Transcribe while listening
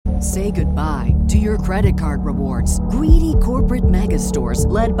Say goodbye to your credit card rewards. Greedy corporate mega stores,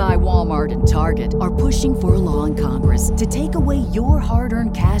 led by Walmart and Target, are pushing for a law in Congress to take away your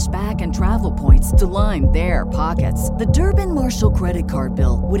hard-earned cash back and travel points to line their pockets. The Durbin-Marshall credit card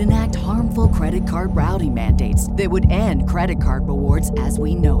bill would enact harmful credit card routing mandates that would end credit card rewards as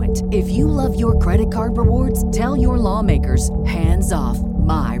we know it. If you love your credit card rewards, tell your lawmakers, hands off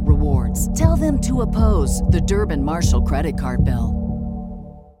my rewards. Tell them to oppose the Durbin-Marshall credit card bill.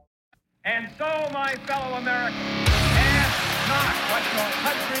 And so, my fellow Americans, ask not what your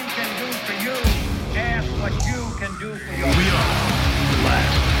country can do for you, ask what you can do for your We are the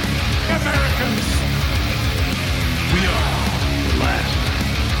last Americans. We are the last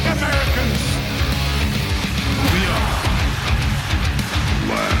Americans. We are the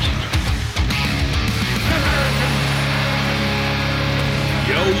last Americans.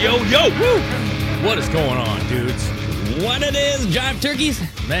 Yo, yo, yo! Woo! What is going on, dudes? What it is, jive turkeys?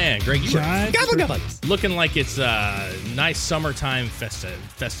 Man, Greg, you Jive turkeys. looking like it's nice summertime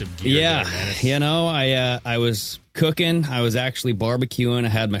festive gear. Yeah, there, man. you know, I was cooking. I was actually barbecuing. I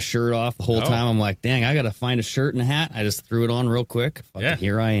had my shirt off the whole time. I'm like, dang, I got to find a shirt and a hat. I just threw it on real quick. Fucking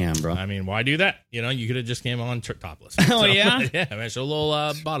here I am, bro. I mean, why do that? You know, you could have just came on topless. Oh, yeah? Yeah, man, show a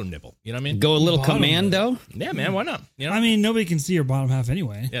little bottom nipple. You know what I mean? Go a little Bottom commando? Yeah, man, why not? You know? I mean, nobody can see your bottom half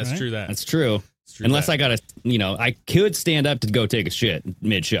anyway. Yeah, it's right? true that. That's true. It's true Unless that. I got to, you know, I could stand up to go take a shit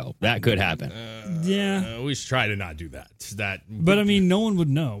mid-show. That could happen. Yeah. We should try to not do that. But I mean, no one would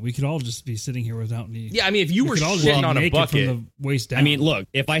know. We could all just be sitting here without any. Yeah, I mean, if you were could all shitting just on a naked bucket. from the waist down. I mean, look,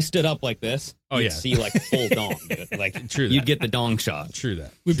 if I stood up like this, you'd yeah. see like full dong. Dude. Like, True that. you'd get the dong shot. True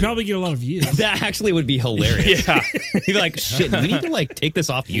that. we'd probably get a lot of views. That actually would be hilarious. Yeah. You'd be like, shit, we need to like take this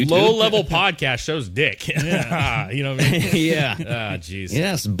off YouTube. Low-level podcast shows dick. Yeah. You know what I mean? Yeah. Ah, jeez.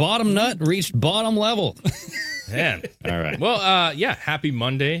 Yes, bottom nut reached bottom level. Man. All right. Well, yeah, happy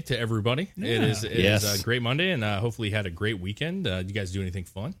Monday to everybody. It is Yes. a great Monday, and hopefully you had a great weekend. Did you guys do anything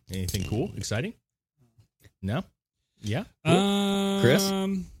fun? Anything cool, exciting? No? Yeah? Cool. Chris?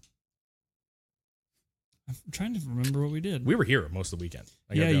 I'm trying to remember what we did. We were here most of the weekend.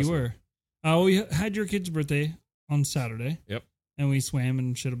 I Yeah, gotta be you honest with were. We had your kid's birthday on Saturday. Yep. And we swam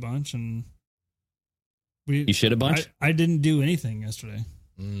and shit a bunch, and we. You shit a bunch? I didn't do anything yesterday.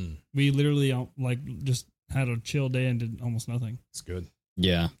 Mm, We literally just had a chill day and did almost nothing. it's good.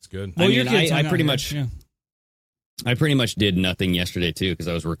 Yeah. It's good. I your mean, kids I hung out pretty here. much- Yeah. I pretty much did nothing yesterday, too, because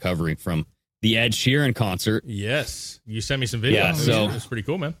I was recovering from the Ed Sheeran concert. Yes. You sent me some videos. Yeah, so- it was pretty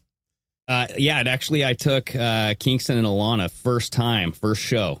cool, man. Yeah, and actually, I took Kingston and Alana first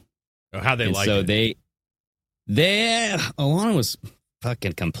show. Oh, how they And like so it. Alana was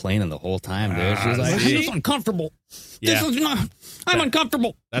fucking complaining the whole time, dude. She was like, see? I'm just uncomfortable. Yeah. This is not, I'm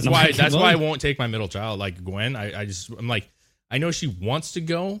uncomfortable. That's And I'm why. like, That's well, why I won't take my middle child, like Gwen. I'm like, I know she wants to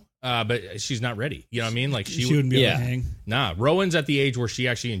go, but she's not ready. You know what I mean? Like She wouldn't be able to hang. Nah, Rowan's at the age where she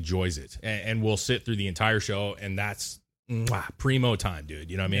actually enjoys it and will sit through the entire show, and that's primo time, dude.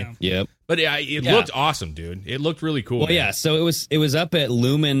 You know what I mean? Yep. But it looked awesome, dude. It looked really cool. Well, man. yeah. So it was up at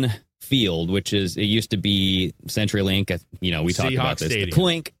Lumen Field, which it used to be CenturyLink. You know, we talked about this. Stadium. The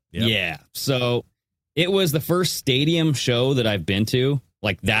Clink. Yep. Yeah. So it was the first stadium show that I've been to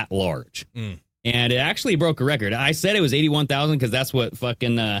like that large. Mm. And it actually broke a record. I said it was 81,000 because that's what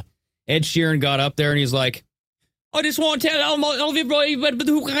fucking Ed Sheeran got up there, and he's like, I just want to tell all of everybody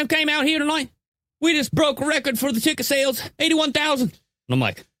who came out here tonight, we just broke a record for the ticket sales, 81,000. And I'm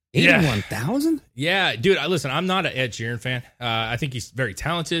like, 81,000? Yeah, dude. Listen, I'm not an Ed Sheeran fan. I think he's very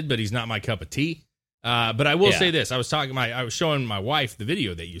talented, but he's not my cup of tea. But I will say this: I was showing my wife the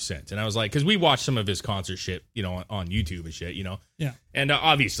video that you sent, and I was like, because we watched some of his concert shit, you know, on YouTube and shit, you know. Yeah. And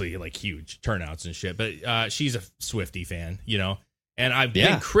obviously, like huge turnouts and shit. But she's a Swiftie fan, you know. And I've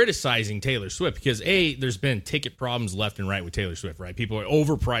been criticizing Taylor Swift because there's been ticket problems left and right with Taylor Swift, right? People are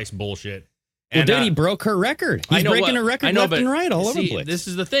overpriced bullshit. Well, dude, he broke her record. He's breaking her record left and right all over the place. This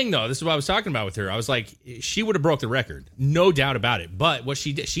is the thing, though. This is what I was talking about with her. I was like, she would have broke the record, no doubt about it. But what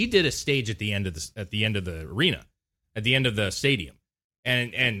she did a stage at the end of the arena, at the end of the stadium,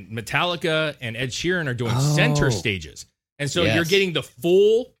 and Metallica and Ed Sheeran are doing center stages, and so you're getting the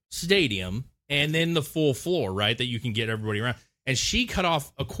full stadium and then the full floor, right? That you can get everybody around. And she cut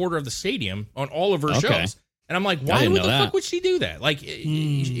off a quarter of the stadium on all of her shows. And I'm like, why the fuck would she do that? Like,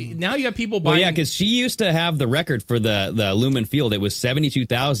 now you have people buying. Well, yeah, because she used to have the record for the Lumen Field. It was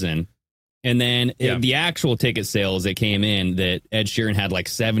 72,000. And then the actual ticket sales that came in, that Ed Sheeran had like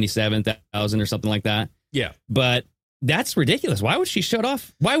 77,000 or something like that. Yeah. But That's ridiculous. Why would she shut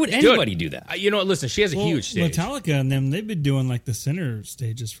off? Why would anybody do that? You know what? Listen, she has a huge stage. Metallica and them, they've been doing like the center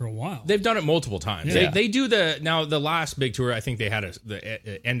stages for a while. They've done it multiple times. Yeah. They do the last big tour. I think they had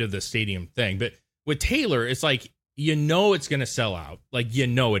the end of the stadium thing. But with Taylor, it's like, you know it's going to sell out. Like, you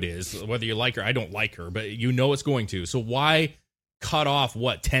know it is. Whether you like her, I don't like her, but you know it's going to. So why cut off,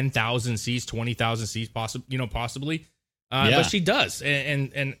 10,000 seats, 20,000 seats, possibly? But she does.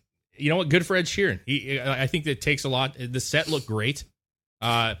 And you know what? Good for Ed Sheeran. I think that takes a lot. The set looked great.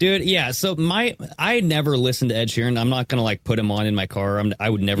 Dude, yeah. So I never listened to Ed Sheeran. I'm not gonna like put him on in my car. I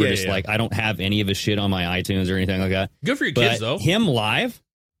would never like. I don't have any of his shit on my iTunes or anything like that. Good for your kids though. Him live,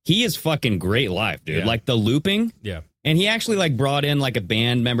 he is fucking great live, dude. Yeah. Like the looping. Yeah. And he actually like brought in like a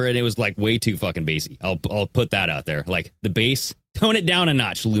band member, and it was like way too fucking bassy. I'll put that out there. Like the bass, tone it down a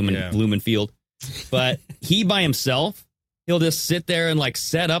notch, Lumen Field. But he by himself, he'll just sit there and like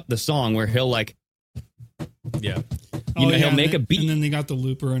set up the song where he'll like, he'll make a beat, and then they got the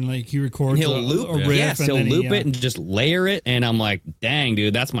looper, and like he records. He'll loop, a riff, he'll loop it and just layer it. And I'm like, dang,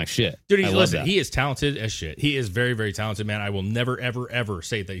 dude, that's my shit. Dude, he is talented as shit. He is very, very talented, man. I will never, ever, ever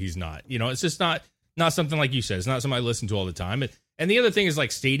say that he's not. You know, it's just not something like you said. It's not something I listen to all the time. And the other thing is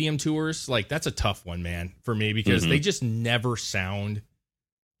like stadium tours. Like that's a tough one, man, for me because they just never sound.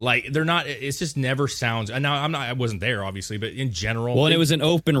 Like they're not. It's just never sounds. And now I wasn't there, obviously, but in general. Well, and it was an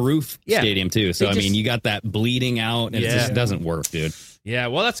open roof stadium too, so I mean, you got that bleeding out, and it just doesn't work, dude. Yeah,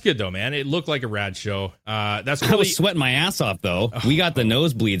 well, that's good though, man. It looked like a rad show. That's I was sweating my ass off though. We got the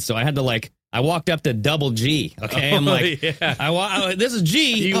nosebleeds, so I had to I walked up to double G. Okay, I'm like, this is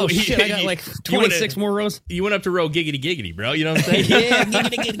G. Shit, I got like 26 more rows. You went up to row giggity, bro. You know what I'm saying? Yeah,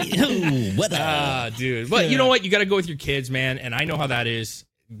 giggity. What up? Dude. But you know what? You got to go with your kids, man. And I know how that is.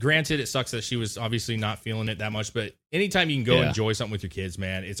 Granted, it sucks that she was obviously not feeling it that much, but anytime you can go enjoy something with your kids,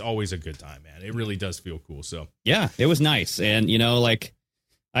 man, it's always a good time, man. It really does feel cool. So yeah, it was nice. And you know, like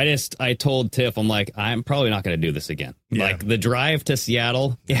I told Tiff, I'm like, I'm probably not going to do this again. Yeah. Like the drive to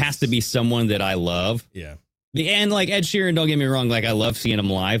Seattle, it has to be someone that I love. Yeah. And like Ed Sheeran, don't get me wrong, like I love seeing him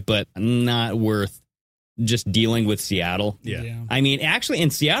live, but not worth just dealing with Seattle. Yeah. I mean, actually in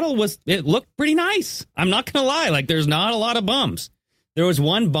Seattle it looked pretty nice. I'm not going to lie. Like there's not a lot of bums. There was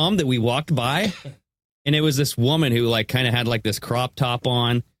one bum that we walked by, and it was this woman who like kind of had like this crop top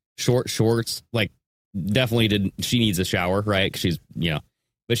on, short shorts, like definitely she needs a shower, right? 'Cause she's,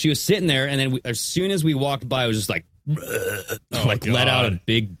 but she was sitting there, and then as soon as we walked by, it was just like, let out a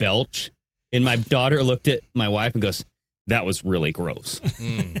big belch. And my daughter looked at my wife and goes, that was really gross.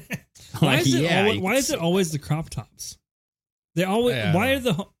 Why is it always the crop tops? They always, why are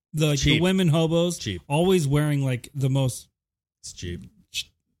the women hobos always wearing like the most It's cheap.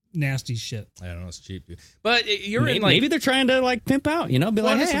 Nasty shit. I don't know. It's cheap, dude. But maybe they're trying to like pimp out, be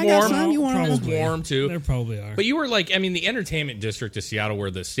like, hey, I got some. You want it's warm too. There probably are. But you were like, I mean, the entertainment district of Seattle,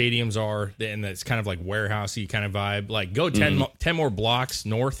 where the stadiums are, and it's kind of like warehousey kind of vibe. Like, go 10 more blocks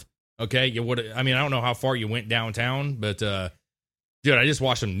north. Okay, you would. I mean, I don't know how far you went downtown, but dude, I just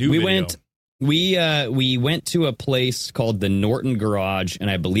watched some new. We went to a place called the Norton Garage, and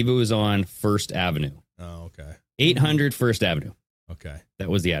I believe it was on First Avenue. Oh, okay. 800 First Avenue. Okay. That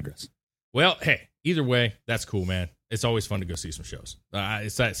was the address. Well, hey, either way, that's cool, man. It's always fun to go see some shows.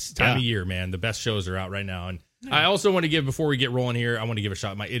 It's that time of year, man. The best shows are out right now. And I also want to give, before we get rolling here, I want to give a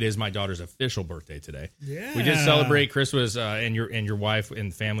shot. It is my daughter's official birthday today. Yeah. We did celebrate. Chris was, and your wife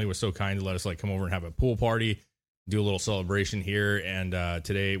and family was so kind to let us come over and have a pool party, do a little celebration here. And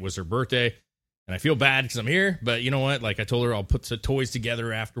today was her birthday. And I feel bad because I'm here, but you know what? Like I told her, I'll put some toys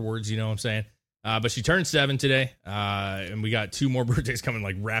together afterwards. You know what I'm saying? But she turned 7 today, and we got 2 more birthdays coming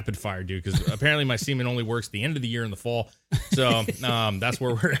like rapid fire, dude, because apparently my semen only works the end of the year in the fall. So that's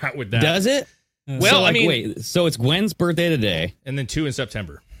where we're at with that. Does it? Well, I mean... Wait, so it's Gwen's birthday today. And then 2 in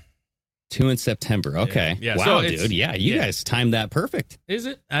September. 2 in September, okay. Yeah. Wow, so dude, you guys timed that perfect. Is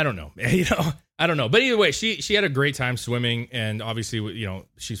it? I don't know. I don't know. But either way, she had a great time swimming, and obviously,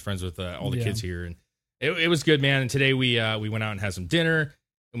 she's friends with all the kids here, and it was good, man. And today we went out and had some dinner.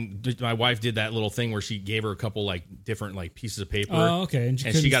 My wife did that little thing where she gave her a couple different pieces of paper. Oh, okay. And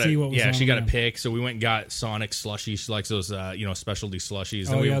she got to pick. So we went and got Sonic slushies. She likes those specialty slushies.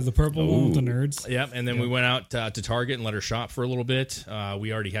 Oh, the purple one with the nerds. Yep. And then we went out to Target and let her shop for a little bit.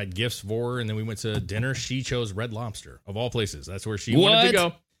 We already had gifts for her, and then we went to dinner. She chose Red Lobster of all places. That's where she wanted to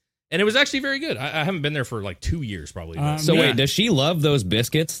go. And it was actually very good. I haven't been there for 2 years probably. Wait, does she love those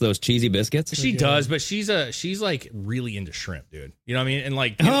biscuits, those cheesy biscuits? She does, but she's really into shrimp, dude. You know what I mean?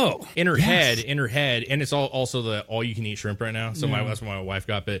 And in her head, and it's also the all you can eat shrimp right now. So that's what my wife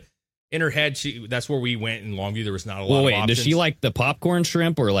got. But in her head, that's where we went in Longview. There was not a lot of options. Does she like the popcorn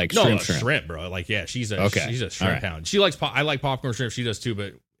shrimp or like shrimp, bro? Like, yeah, she's a shrimp hound. She likes I like popcorn shrimp. She does too,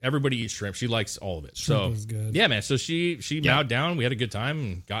 but everybody eats shrimp. She likes all of it. Shrimp is good. Yeah, man. So she bowed down. We had a good time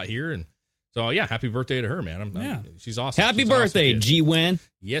and got here. And so, yeah, happy birthday to her, man. She's awesome. Happy birthday, G-Win.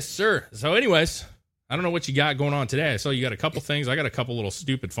 Yes, sir. So anyways, I don't know what you got going on today. I saw you got a couple things. I got a couple little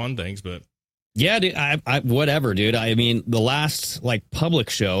stupid fun things, but. Yeah, dude, I whatever, dude. I mean, the last like public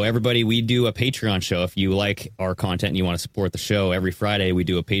show, everybody, we do a Patreon show. If you like our content and you want to support the show, every Friday we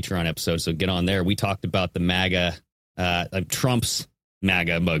do a Patreon episode. So get on there. We talked about the MAGA, Trump's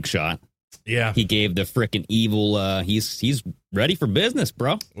MAGA mugshot. Yeah, he gave the frickin' evil. He's ready for business,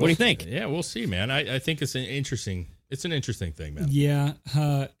 bro. What do you think? Yeah, we'll see, man. I think it's an interesting thing, man. Yeah,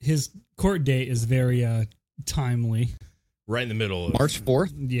 his court date is very timely. Right in the middle of March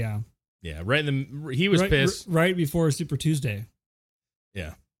 4th. Yeah. Yeah, he was pissed right before Super Tuesday.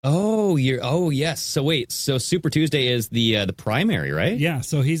 Yeah. Oh, yes. So wait, so Super Tuesday is the primary, right? Yeah,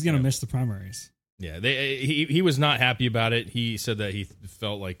 so he's gonna miss the primaries. Yeah, he was not happy about it. He said that he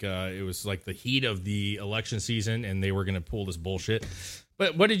felt like it was like the heat of the election season, and they were gonna pull this bullshit.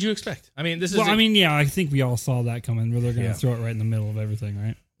 But what did you expect? I mean, I think we all saw that coming. Where they're gonna throw it right in the middle of everything,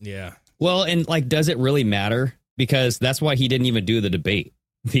 right? Yeah. Well, and like, does it really matter? Because that's why he didn't even do the debate.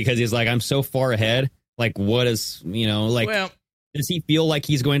 Because he's like, I'm so far ahead. Like, what is, does he feel like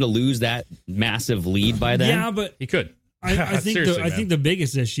he's going to lose that massive lead by then? Yeah, but he could. I think the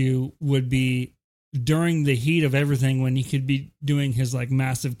biggest issue would be during the heat of everything when he could be doing his like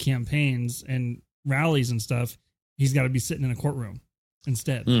massive campaigns and rallies and stuff. He's got to be sitting in a courtroom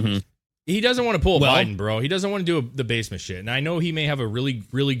instead. Mm-hmm. He doesn't want to pull Biden, bro. He doesn't want to do the basement shit. And I know he may have a really,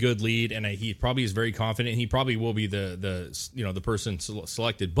 really good lead, and he probably is very confident. And he probably will be the person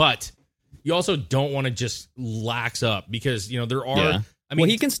selected. But you also don't want to just lax up because there are. Yeah. I mean,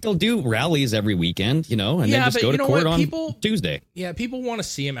 he can still do rallies every weekend, and then just go to court on Tuesday. Yeah, people want to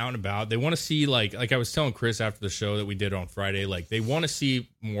see him out and about. They want to see like I was telling Chris after the show that we did on Friday. Like they want to see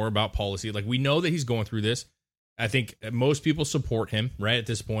more about policy. Like we know that he's going through this. I think most people support him right at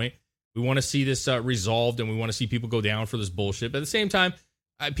this point. We want to see this resolved, and we want to see people go down for this bullshit. But at the same time,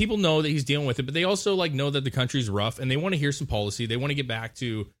 people know that he's dealing with it, but they also know that the country's rough, and they want to hear some policy. They want to get back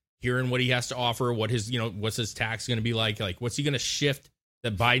to hearing what he has to offer, what his what's his tax going to be like what's he going to shift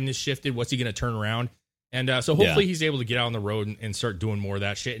that Biden has shifted, what's he going to turn around, and so hopefully he's able to get out on the road and start doing more of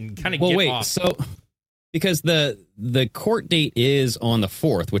that shit and kind of get off. So because the court date is on the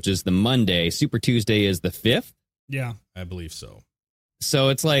 4th, which is the Monday, Super Tuesday is the 5th. Yeah, I believe so. So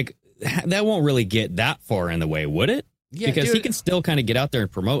it's like. That won't really get that far in the way, would it? Yeah, because he can still kind of get out there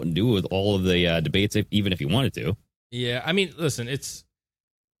and promote and do with all of the debates, even if he wanted to. Yeah, I mean, listen,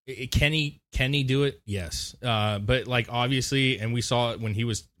 can he do it? Yes, but obviously, and we saw it when he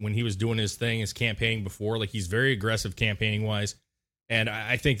was doing his thing, his campaigning before. He's very aggressive campaigning wise, and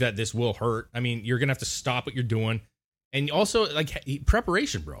I think that this will hurt. I mean, you're gonna have to stop what you're doing. And also,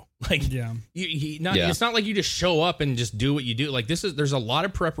 preparation, bro. It's not like you just show up and just do what you do. There's a lot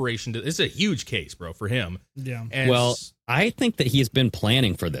of preparation. This is a huge case, bro, for him. Yeah. And I think that he's been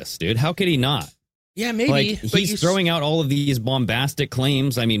planning for this, dude. How could he not? Yeah, maybe. He's throwing out all of these bombastic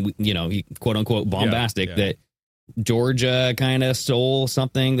claims. I mean, he quote unquote bombastic that Georgia kind of stole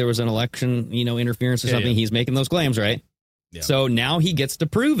something. There was an election, interference or something. He's making those claims, right? Yeah. So now he gets to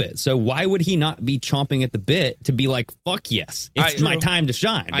prove it. So why would he not be chomping at the bit to be like, fuck yes, it's my time to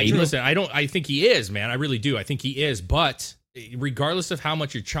shine, baby? I think he is, man. I really do. I think he is. But regardless of how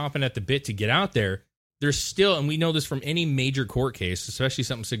much you're chomping at the bit to get out there, there's still, and we know this from any major court case, especially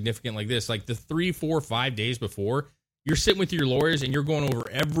something significant like this, the 3, 4, 5 days before, you're sitting with your lawyers and you're going over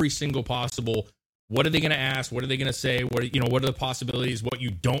every single possible, what are they going to ask? What are they going to say? What are the possibilities? What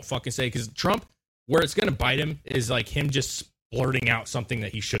you don't fucking say? Because Trump, where it's going to bite him is him just blurting out something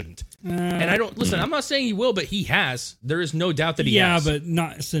that he shouldn't. And I don't listen. I'm not saying he will, but he has. There is no doubt that he has. Yeah, but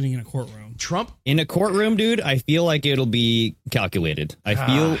not sitting in a courtroom. Trump in a courtroom, dude. I feel like it'll be calculated. I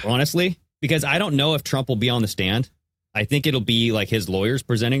feel honestly because I don't know if Trump will be on the stand. I think it'll be his lawyers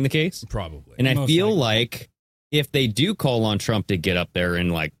presenting the case, probably. And I feel like if they do call on Trump to get up there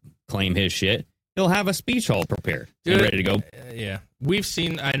and claim his shit, he'll have a speech all prepared and ready to go. Yeah. We've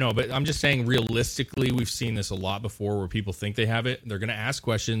seen, I know, but I'm just saying realistically, we've seen this a lot before where people think they have it. They're going to ask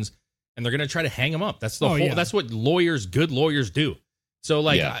questions and they're going to try to hang them up. That's that's what good lawyers do. So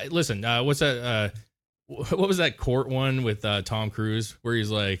listen, what's that? What was that court one with Tom Cruise where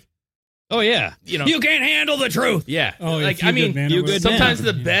he's like, oh yeah, you can't handle the truth. Yeah. Oh, sometimes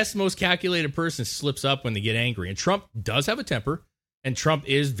the best, most calculated person slips up when they get angry, and Trump does have a temper. And Trump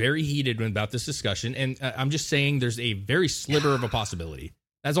is very heated about this discussion. And I'm just saying there's a very sliver of a possibility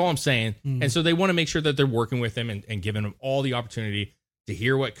That's all I'm saying. And so they want to make sure that they're working with him and giving him all the opportunity to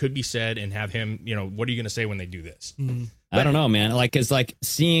hear what could be said and have him, what are you going to say when they do this? I don't know, man. Like, it's like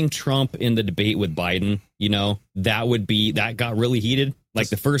seeing Trump in the debate with Biden, that got really heated. Like,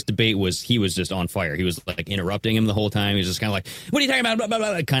 the first debate he was just on fire. He was like interrupting him the whole time. He was just kind of like, what are you talking about? Blah, blah,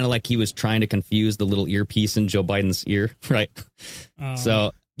 blah. Kind of like he was trying to confuse the little earpiece in Joe Biden's ear. Right.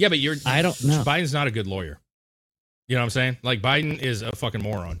 So, yeah, but I don't know. Biden's not a good lawyer. You know what I'm saying? Like, Biden is a fucking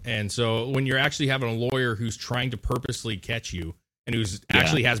moron. And so when you're actually having a lawyer who's trying to purposely catch you and who's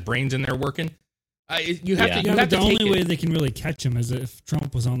actually has brains in there working, you have to. The only way they can really catch him is if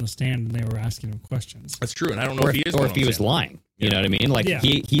Trump was on the stand and they were asking him questions. That's true, and I don't know if he is, or if he was lying. You know what I mean? Like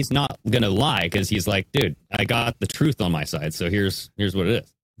he's not gonna lie because he's like, dude, I got the truth on my side. So here's what it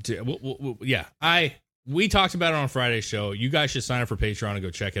is. We talked about it on Friday's show. You guys should sign up for Patreon and go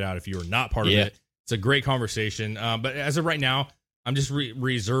check it out if you are not part of it. It's a great conversation. But as of right now, I'm just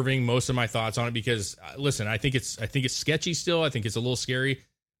reserving most of my thoughts on it because listen, I think it's sketchy still. I think it's a little scary.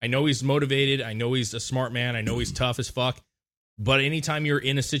 I know he's motivated. I know he's a smart man. I know he's tough as fuck. But anytime you're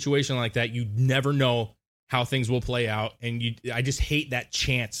in a situation like that, you never know how things will play out. And I just hate that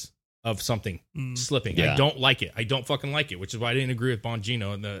chance of something slipping. I don't like it. I don't fucking like it, which is why I didn't agree with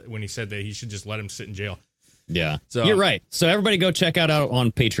Bongino when he said that he should just let him sit in jail. Yeah, so you're right. So everybody go check out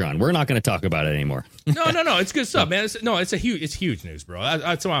on Patreon. We're not going to talk about it anymore. No. It's good stuff, man. It's huge news, bro.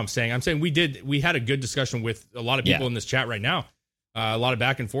 That's what I'm saying. I'm saying we had a good discussion with a lot of people in this chat right now. A lot of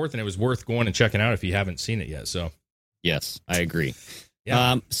back and forth, and it was worth going and checking out if you haven't seen it yet. So, yes, I agree.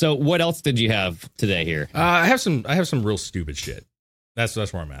 Yeah. So what else did you have today here? I have some real stupid shit. That's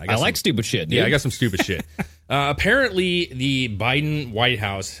where I'm at. I like stupid shit, dude. Yeah, I got some stupid shit. Apparently, the Biden White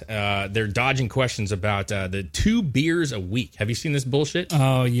House, they're dodging questions about the 2 beers a week. Have you seen this bullshit?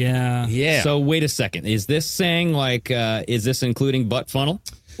 Oh, yeah. Yeah. So wait a second. Is this saying is this including butt funnel?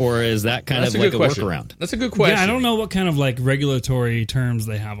 Or is that kind of like a workaround? That's a good question. Yeah, I don't know what kind of regulatory terms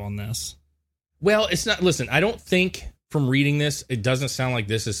they have on this. Well, it's not. Listen, I don't think from reading this, it doesn't sound like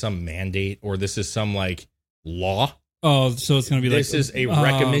this is some mandate or this is some law. Oh, so it's going to be this is a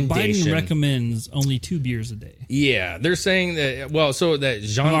recommendation. Biden recommends only 2 beers a day. Yeah, they're saying that. Well, so that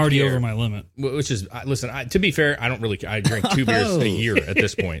Jean I'm already over my limit. Which is, listen. To be fair, I drink 2 beers a year at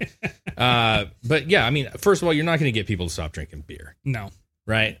this point. But yeah, I mean, first of all, you're not going to get people to stop drinking beer. No.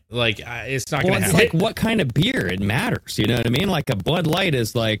 Right? It's not going to happen. It's what kind of beer? It matters. You know what I mean? Like a Bud Light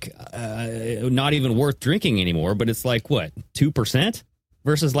is not even worth drinking anymore, but it's what, 2%?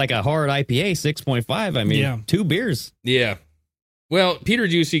 Versus a hard IPA, 6.5. I mean, 2 beers. Yeah. Well, Peter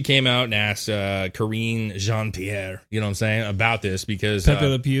Juicy came out and asked Karine Jean-Pierre, you know what I'm saying, about this because... Pepe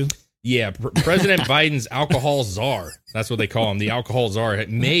Le Pew. Yeah, President Biden's alcohol czar, that's what they call him, the alcohol czar,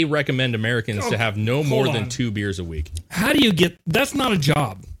 may recommend Americans to have no more than 2 beers a week. How do you get... That's not a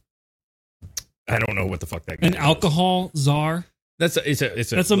job. I don't know what the fuck that guy An alcohol czar? That's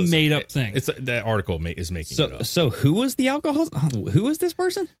a made up thing. That article is making it up. So who was the alcohol? Who is this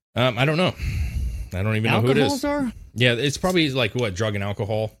person? I don't know. I don't even know who it is. Czar? Yeah, it's probably drug and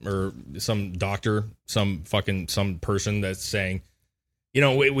alcohol or some doctor, some person that's saying,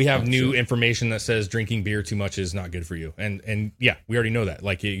 we have new information that says drinking beer too much is not good for you. And yeah, we already know that.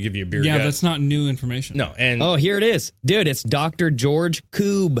 You give you a beer. Yeah, that's not new information. No. And here it is. Dude, it's Dr. George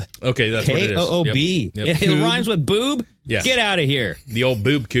Koob. Okay, that's what it is. K-O-O-B. Yep. It rhymes with boob. Yeah. Get out of here. The old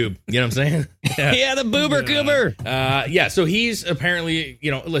boob coob. You know what I'm saying? Yeah, the boober coober. Yeah, so he's apparently,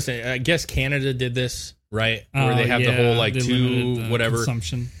 listen, I guess Canada did this, right? Where they have the whole 2 whatever.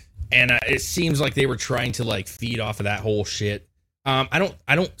 Consumption. And it seems like they were trying to feed off of that whole shit. I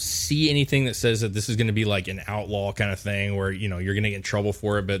don't see anything that says that this is going to be an outlaw kind of thing where, you're going to get in trouble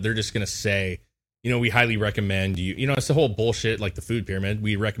for it, but they're just going to say, we highly recommend you. It's the whole bullshit, the food pyramid.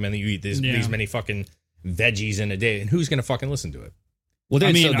 We recommend that you eat these many fucking veggies in a day. And who's going to fucking listen to it? Well,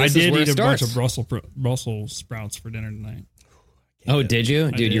 dude, I did eat a bunch of Brussels sprouts for dinner tonight. Oh, did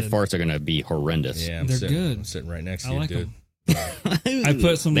you? Dude, your farts are going to be horrendous. Yeah, they're good. I'm sitting right next to I you, like dude. Them. I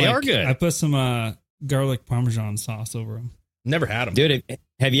put some. They are good. I put some garlic Parmesan sauce over them. Never had them. Dude,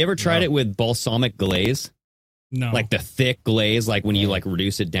 have you ever tried it with balsamic glaze? No. The thick glaze, when you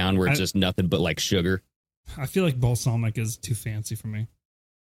reduce it down where it's just nothing but sugar. I feel like balsamic is too fancy for me.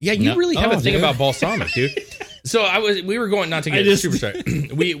 Yeah, you really have a thing about balsamic, dude. So we were going, not to get super sorry.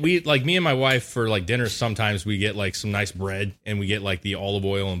 we me and my wife for dinner, sometimes we get some nice bread and we get the olive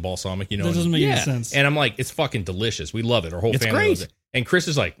oil and balsamic, That doesn't make any sense. And I'm it's fucking delicious. We love it. Our whole family loves it. And Chris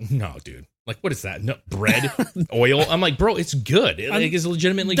is no, dude. What is that? No, bread, oil. I'm bro, it's good. It's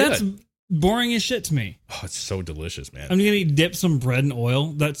legitimately good. That's boring as shit to me. Oh, it's so delicious, man. I'm going to dip some bread in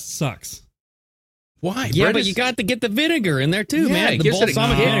oil. That sucks. Why? Yeah, Bread but is- you got to get the vinegar in there too, Yeah, man. it The gives it a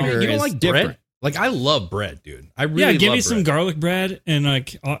balsamic kick. vinegar You don't is like different. bread? Like, I love bread, dude. I really Yeah, give love me some bread. garlic bread and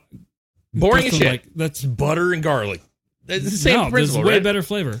like Boring as some, shit. like, that's butter and garlic. It's the same no, there's principle, way right? better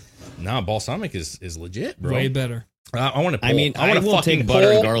flavor. Nah, balsamic is legit, bro. Way better. I want to. I mean, I want to will fucking take butter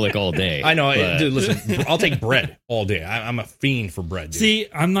pull- and garlic all day. I know, but- dude. Listen, I'll take bread all day. I'm a fiend for bread, dude. See,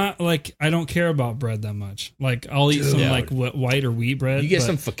 I'm not like I don't care about bread that much. Like I'll eat some Dude. like white or wheat bread. You get but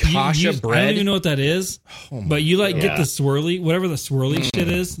some focaccia I bread. don't even know what that is. Oh my But you like God. get the swirly, whatever the swirly shit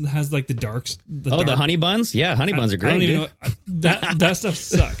is. That has like the darks. the honey buns? Yeah, honey buns are I great. don't even dude. know that stuff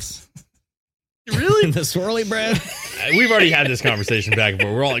sucks. really? The swirly bread. We've already had this conversation back and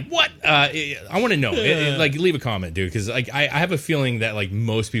forth. We're all like, "What?" I want to know. Like, leave a comment, dude, because like I have a feeling that like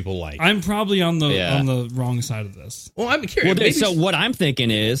most people like. I'm probably on the Yeah. on the wrong side of this. Well, I'm curious. Well, Maybe so what I'm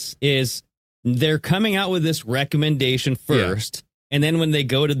thinking is they're coming out with this recommendation first, and then when they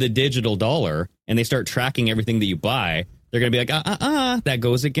go to the digital dollar and they start tracking everything that you buy, they're going to be like, that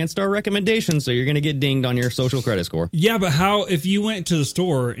goes against our recommendation, so you're going to get dinged on your social credit score. Yeah, but how if you went to the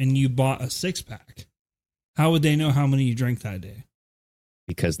store and you bought a 6-pack, how would they know how many you drank that day?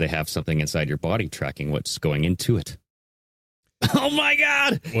 Because they have something inside your body tracking what's going into it. Oh my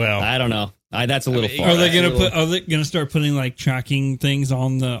God! Well, I don't know. That's a little far. Are they That's a gonna little- Are they gonna start putting like tracking things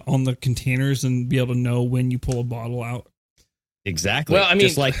on the containers and be able to know when you pull a bottle out? Exactly. Well, I mean-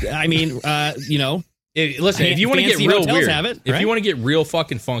 just like you know, listen, if you want to get fancy real hotels weird, have it, if right? you want to get real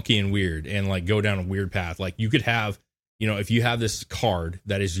fucking funky and weird and like go down a weird path, like you could have, if you have this card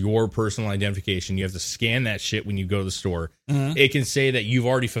that is your personal identification, you have to scan that shit when you go to the store. Uh-huh. It can say that you've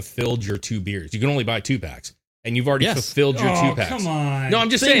already fulfilled your 2 beers. You can only buy 2-packs. And you've already Yes. fulfilled your Oh, 2-packs. come on. No,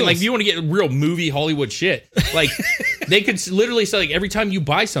 I'm just saying, like, if you want to get real movie Hollywood shit, like, they could literally say, like, every time you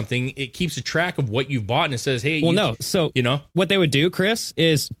buy something, it keeps a track of what you've bought and it says, hey, well, no. So what they would do, Chris,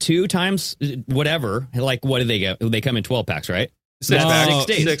 is 2 times whatever. Like, what do they get? They come in 12 packs, right? So that's packs. 6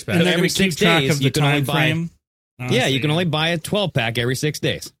 days. 6 packs. And they're every gonna keep 6 track days, of the you can only time buy. frame. Yeah, you can only buy a 12-pack every 6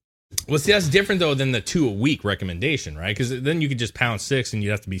 days. Well, see, that's different, though, than the 2 a week recommendation, right? Because then you could just pound 6 and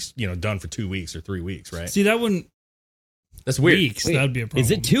you'd have to be, done for 2 weeks or 3 weeks, right? See, that wouldn't That's weird. weeks. Wait, That'd be a problem. Is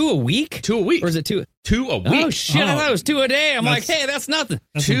it 2 a week? 2 a week. Or is it 2? 2 a week. Oh, shit. I Oh. thought it was 2 a day. I'm like, That's- hey, that's nothing.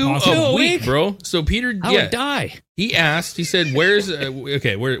 That's 2 impossible. a a week, week? bro. So Peter, I would die. he asked, he said, where's,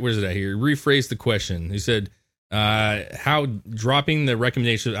 okay, where's it at here? Rephrase the question. He said, how dropping the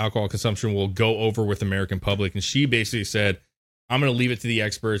recommendation of alcohol consumption will go over with the American public. And she basically said, I'm going to leave it to the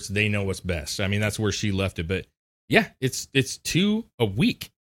experts. They know what's best. I mean, that's where she left it. But yeah, it's 2 a week.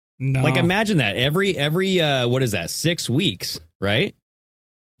 No. Like, imagine that. Every what is that? 6 weeks, right?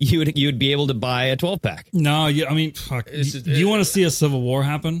 You'd be able to buy a 12-pack. No, I mean, fuck. Do you want to see a civil war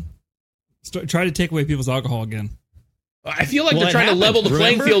happen? Try to take away people's alcohol again. I feel like Well, they're it trying to happened. level the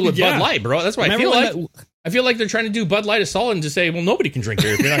playing Remember? field with Yeah. Bud Light, bro. That's what I Remember feel when like. I feel like they're trying to do Bud Light assault and just say, well, nobody can drink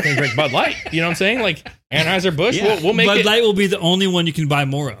beer if you're not going to drink Bud Light. You know what I'm saying? Like Anheuser-Busch, Yeah. we'll make Bud it. Light will be the only one you can buy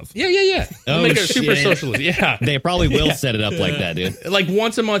more of. Yeah. We'll Oh, make it super shit. socialist. Yeah. They probably will set it up like that, dude. Like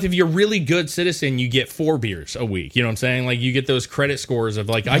once a month, if you're a really good citizen, you get 4 beers a week. You know what I'm saying? Like you get those credit scores of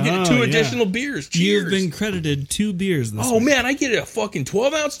like, I get Oh, 2 yeah. additional beers. Cheers. You've been credited 2 beers this Oh week. man, I get a fucking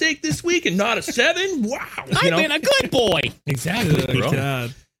 12-ounce steak this week and not a 7. Wow. I've been a good boy. Exactly, bro.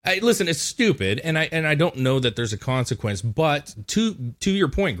 God. Listen, it's stupid, and I don't know that there's a consequence. But to your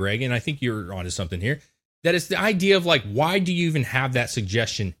point, Greg, and I think you're onto something here. That it's the idea of like, why do you even have that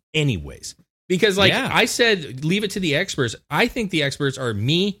suggestion, anyways? Because like Yeah. I said, leave it to the experts. I think the experts are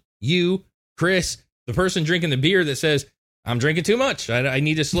me, you, Chris, the person drinking the beer that says I'm drinking too much. I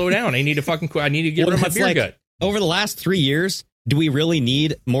need to slow down. I need to I need to get rid of my that's beer like, gut. over the last 3 years, do we really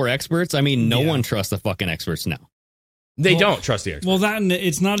need more experts? I mean, no Yeah. one trusts the fucking experts now. They Well- don't trust the experts. Well, that and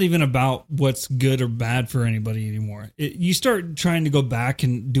it's not even about what's good or bad for anybody anymore. You start trying to go back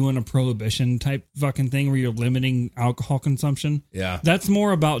and doing a prohibition type fucking thing where you're limiting alcohol consumption. Yeah. That's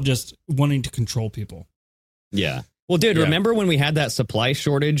more about just wanting to control people. Yeah. Well, dude, Yeah. remember when we had that supply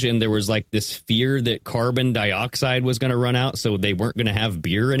shortage and there was like this fear that carbon dioxide was going to run out, so they weren't going to have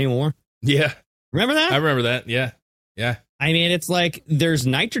beer anymore? Yeah. Remember that? I remember that. Yeah. Yeah. I mean, it's like there's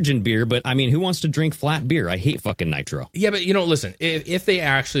nitrogen beer, but I mean, who wants to drink flat beer? I hate fucking nitro. Yeah, but listen, if they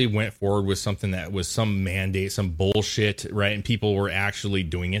actually went forward with something that was some mandate, some bullshit, right, and people were actually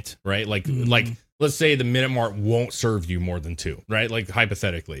doing it, right? Like let's say the Minute Mart won't serve you more than 2, right? Like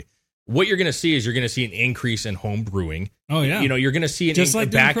hypothetically. What you're going to see is you're going to see an increase in home brewing. Oh, yeah. You're going to see Just a like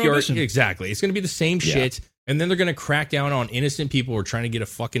during backyard. Prohibition. Exactly. It's going to be the same shit. And then they're going to crack down on innocent people who are trying to get a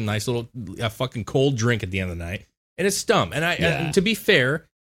fucking nice little, a fucking cold drink at the end of the night. And it's dumb. And and to be fair,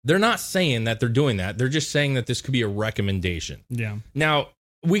 they're not saying that they're doing that. They're just saying that this could be a recommendation. Yeah. Now,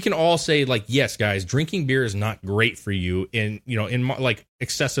 we can all say, like, yes, guys, drinking beer is not great for you in like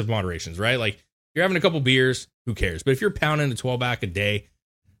excessive moderations, right? Like, you're having a couple beers, who cares? But if you're pounding a 12-pack a day,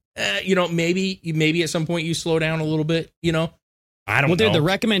 maybe at some point you slow down a little bit, I don't know. Well, dude, the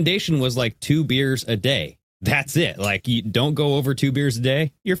recommendation was like 2 beers a day. That's it. Like, you don't go over 2 beers a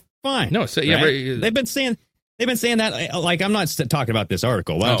day. You're fine. No, so right? They've been saying that. Like, I'm not talking about this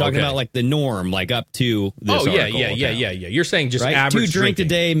article. But I'm talking about like the norm, like up to this. article. Yeah. You're saying just right? average 2 drink drinking. a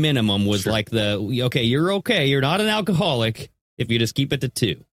day minimum was like you're okay. You're not an alcoholic if you just keep it to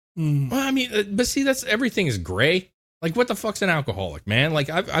 2. Well, I mean, but see, that's everything is gray. Like, what the fuck's an alcoholic, man? Like,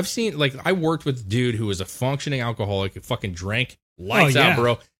 I've seen, like, I worked with a dude who was a functioning alcoholic, who fucking drank lights out,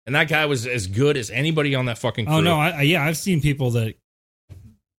 bro. And that guy was as good as anybody on that fucking crew. Oh no, I've seen people that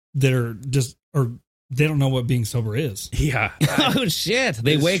are just, or they don't know what being sober is. Yeah. Oh shit!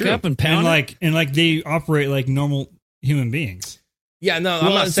 They wake up and pound and like they operate like normal human beings. Yeah, no,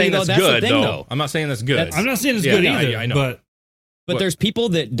 I'm not saying that's good, though. I'm not saying that's good. I'm not saying it's good either. I know. But there's people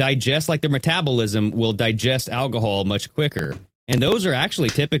that digest, like their metabolism will digest alcohol much quicker. And those are actually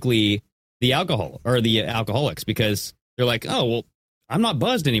typically the alcoholics, because they're like, oh, well, I'm not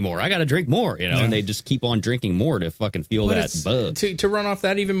buzzed anymore. I got to drink more, and they just keep on drinking more to fucking feel that buzz. To run off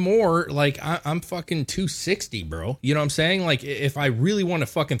that even more, like, I'm fucking 260, bro. You know what I'm saying? Like, if I really want to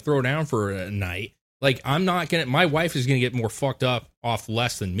fucking throw down for a night, like, my wife is going to get more fucked up off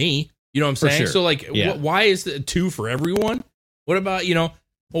less than me. You know what I'm saying? Sure. So, like, why is the 2 for everyone? What about,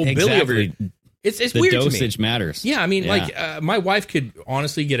 old Billy over here? It's the weird to me. dosage matters. Yeah, I mean, like, my wife could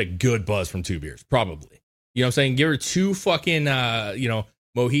honestly get a good buzz from 2 beers, probably. You know what I'm saying? Give her 2 fucking,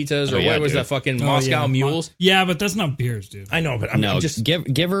 mojitos, or what was that fucking Moscow Mules? Yeah, but that's not beers, dude. I know, but I'm just...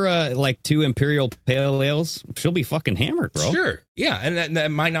 Give her, like, 2 Imperial Pale Ales. She'll be fucking hammered, bro. Sure. Yeah, and that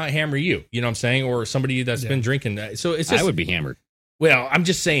might not hammer you. You know what I'm saying? Or somebody that's been drinking. So it's just... I would be hammered. Well, I'm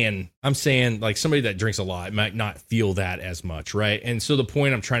saying, like, somebody that drinks a lot might not feel that as much, right? And so the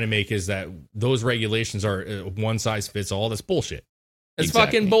point I'm trying to make is that those regulations are one size fits all. That's bullshit. That's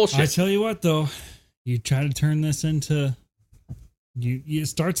fucking bullshit. I tell you what, though, you try to turn this into, it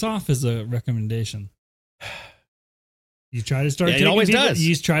starts off as a recommendation. You try to start. It always does.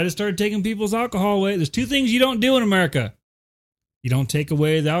 You try to start taking people's alcohol away. There's 2 things you don't do in America. You don't take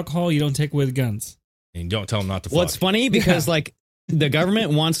away the alcohol. You don't take away the guns. And you don't tell them not to fuck. Well, it's funny because, like, the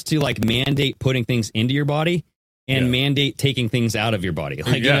government wants to, like, mandate putting things into your body and mandate taking things out of your body.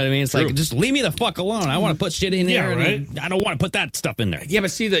 Like, you know what I mean? It's like, just leave me the fuck alone. I want to put shit in there. Right? I don't want to put that stuff in there. Yeah,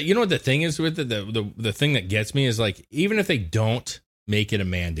 but see, you know what the thing is with it? The thing that gets me is, like, even if they don't make it a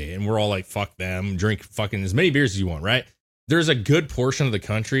mandate and we're all like, fuck them, drink fucking as many beers as you want, right? There's a good portion of the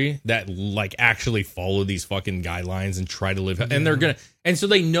country that, like, actually follow these fucking guidelines and try to live. And they're going to, and so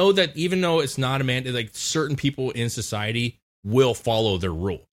they know that even though it's not a mandate, like, certain people in society will follow their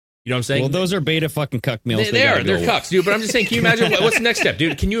rule. You know what I'm saying? Well, those are beta fucking cuck meals. They're cucks, dude. But I'm just saying, can you imagine what's the next step,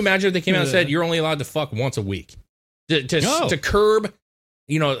 dude? Can you imagine if they came out and said you're only allowed to fuck once a week to curb,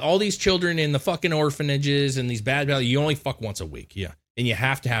 all these children in the fucking orphanages and these bad values? You only fuck once a week, and you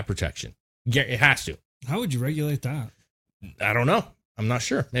have to have protection. It has to. How would you regulate that? I don't know. I'm not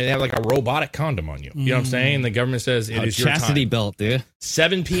sure. They have like a robotic condom on you. You know what I'm saying? The government says it is your chastity time. Belt, dude.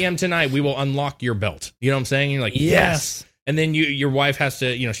 7 p.m. tonight, we will unlock your belt. You know what I'm saying? You're like, yes. And then your wife has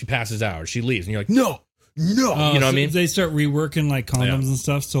to, she passes out or she leaves. And you're like, no. You know what I mean? They start reworking like condoms and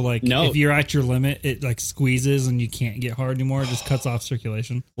stuff. So like if you're at your limit, it like squeezes and you can't get hard anymore. It just cuts off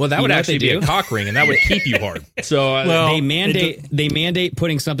circulation. Well, that would actually be a cock ring and that would keep you hard. So they mandate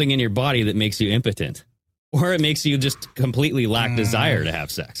putting something in your body that makes you impotent. Or it makes you just completely lack desire to have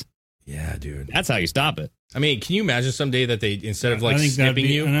sex. Yeah, dude. That's how you stop it. I mean, can you imagine someday that they, instead of like snipping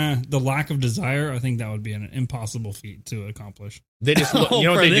you? The lack of desire, I think that would be an impossible feat to accomplish. They just, you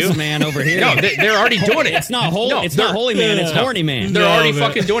know what they this do? Man over here. No, they're already doing it. It's not holy. No, it's not holy man. It's horny man. They're already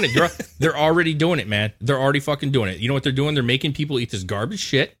fucking doing it. They're already doing it, man. They're already fucking doing it. You know what they're doing? They're making people eat this garbage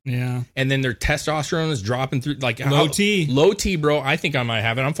shit. Yeah. And then their testosterone is dropping through like low T. Low T, bro. I think I might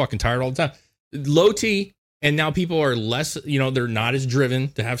have it. I'm fucking tired all the time. Low T. And now people are less, they're not as driven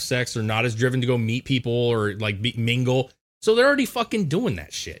to have sex. They're not as driven to go meet people or like mingle. So they're already fucking doing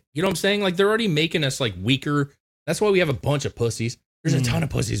that shit. You know what I'm saying? Like they're already making us like weaker. That's why we have a bunch of pussies. There's a ton of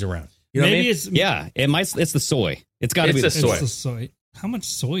pussies around. You know what I mean? It's the soy. It's got to be the soy. It's the soy. How much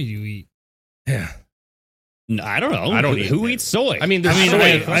soy do you eat? Yeah. I don't know. I don't who eats soy? I mean, soy.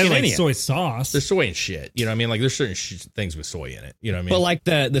 I like soy sauce. There's soy and shit. You know what I mean? Like there's certain things with soy in it. You know what I mean? But like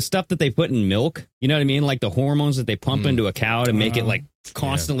the stuff that they put in milk, you know what I mean? Like the hormones that they pump into a cow to make it like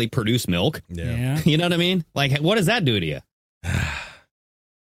constantly produce milk. Yeah. You know what I mean? Like what does that do to you?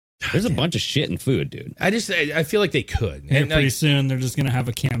 There's a bunch of shit in food, dude. I feel like they could. And pretty soon they're just going to have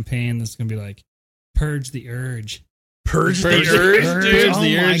a campaign that's going to be like, Purge the Urge. Purge the Urge, dude. Purge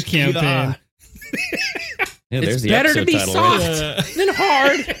the Urge campaign. Yeah, It's better to be soft than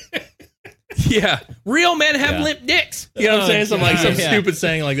hard. Yeah. Real men have limp dicks. You know what I'm saying? Some stupid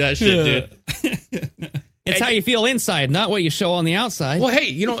saying like that shit, dude. It's how you feel inside, not what you show on the outside. Well, hey,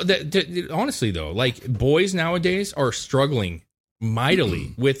 you know, honestly, though, like boys nowadays are struggling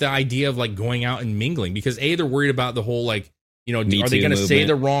mightily with the idea of like going out and mingling because A, they're worried about the whole like, you know, are they going to say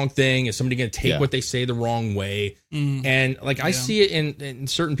the wrong thing? Is somebody going to take what they say the wrong way? And like I see it in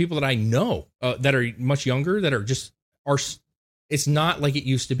certain people that I know that are much younger that are just it's not like it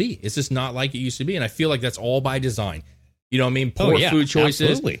used to be. It's just not like it used to be. And I feel like that's all by design. You know what I mean? Poor food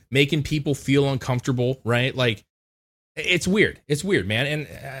choices, making people feel uncomfortable, right? Like, it's weird. It's weird, man. And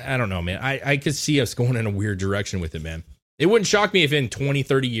I don't know, man. I could see us going in a weird direction with it, man. It wouldn't shock me if in 20,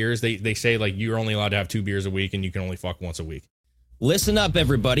 30 years, they say, like, you're only allowed to have 2 beers a week and you can only fuck once a week. Listen up,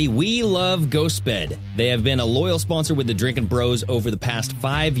 everybody. We love GhostBed. They have been a loyal sponsor with the Drinkin' Bros over the past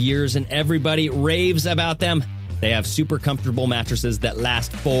 5 years, and everybody raves about them. They have super comfortable mattresses that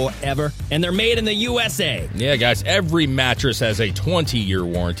last forever, and they're made in the USA. Yeah, guys, every mattress has a 20-year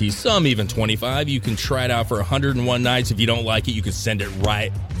warranty, some even 25. You can try it out for 101 nights. If you don't like it, you can send it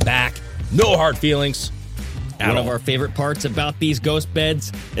right back. No hard feelings. One of our favorite parts about these ghost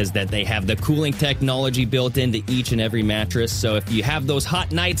beds is that they have the cooling technology built into each and every mattress. So if you have those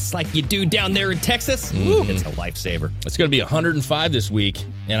hot nights like you do down there in Texas, it's a lifesaver. It's going to be 105 this week,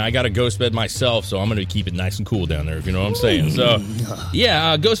 and I got a ghost bed myself, so I'm going to keep it nice and cool down there, if you know what I'm saying. So,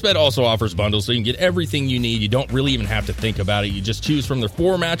 yeah, Ghost Bed also offers bundles, so you can get everything you need. You don't really even have to think about it. You just choose from their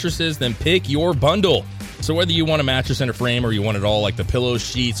 4 mattresses, then pick your bundle. So whether you want a mattress and a frame or you want it all, like the pillows,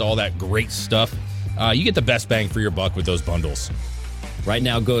 sheets, all that great stuff, you get the best bang for your buck with those bundles. Right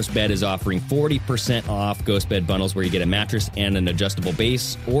now, GhostBed is offering 40% off GhostBed bundles where you get a mattress and an adjustable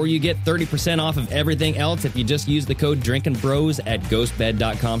base, or you get 30% off of everything else if you just use the code DrinkinBros at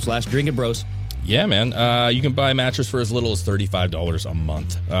ghostbed.com/DrinkinBros. Yeah, man. You can buy a mattress for as little as $35 a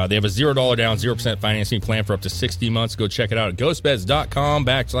month. They have a $0 down, 0% financing plan for up to 60 months. Go check it out at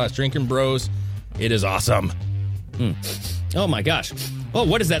ghostbeds.com/DrinkinBros. It is awesome. Oh, my gosh. Oh,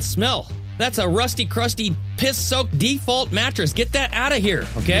 what is that smell? That's a rusty, crusty, piss-soaked default mattress. Get that out of here,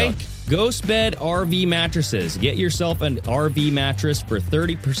 okay? GhostBed RV mattresses. Get yourself an RV mattress for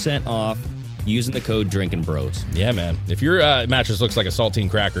 30% off using the code DrinkinBros. Yeah, man. If your mattress looks like a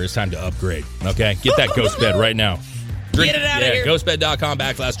saltine cracker, it's time to upgrade, okay? Get that GhostBed right now. Get it out of here.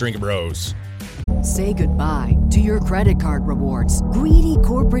 Ghostbed.com/DrinkinBros. Say goodbye to your credit card rewards. Greedy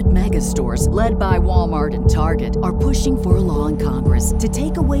corporate mega stores, led by Walmart and Target, are pushing for a law in Congress to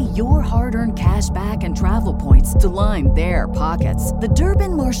take away your hard-earned cash back and travel points to line their pockets. The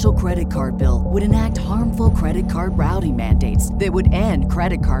Durbin-Marshall credit card bill would enact harmful credit card routing mandates that would end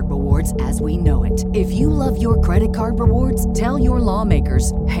credit card rewards as we know it. If you love your credit card rewards, tell your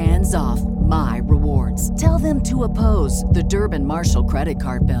lawmakers, hands off my rewards. Tell them to oppose the Durbin-Marshall credit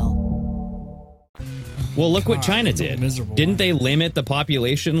card bill. Well, look what China did. Miserable. Didn't they limit the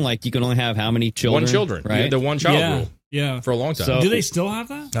population? Like, you can only have how many children? 1 children, right? The one child rule. Yeah. For a long time. So- Do they still have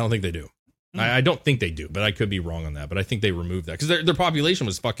that? I don't think they do. I don't think they do, but I could be wrong on that. But I think they removed that because their population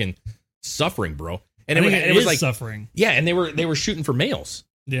was fucking suffering, bro. And it was is like suffering. Yeah, and they were shooting for males.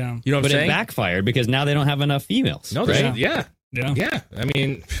 Yeah. You know what But I'm it saying? backfired because now they don't have enough females. No, right? Yeah. Yeah. I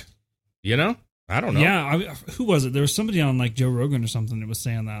mean, you know, I don't know. Yeah. Who was it? There was somebody on like Joe Rogan or something that was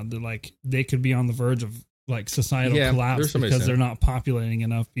saying that like they could be on the verge of like societal collapse because they're not populating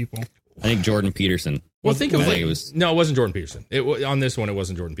enough people. I think Jordan Peterson. Well, think of I like think it was. no, it wasn't Jordan Peterson. On this one, it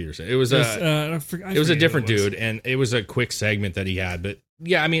wasn't Jordan Peterson. It was I it was a different forget who it was. dude, and it was a quick segment that he had. But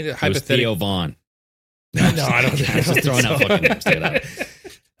yeah, I mean, It was hypothetically, Theo Vaughn. no, I don't think I was just throwing out fucking names to that.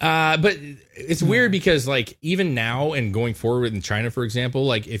 But it's weird because like even now and going forward in China, for example,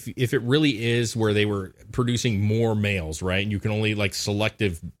 like if it really is where they were producing more males, right, and you can only like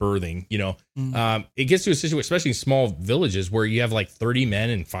selective birthing, you know, it gets to a situation, especially in small villages, where you have like 30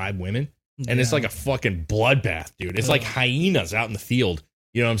 men and 5 women, and it's like a fucking bloodbath, dude. It's like hyenas out in the field,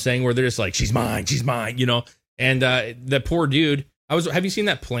 you know what I'm saying? Where they're just like, she's mine, you know. And the poor dude. Have you seen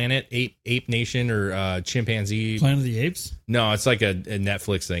that Planet Ape Nation or Chimpanzee? Planet of the Apes? No, it's like a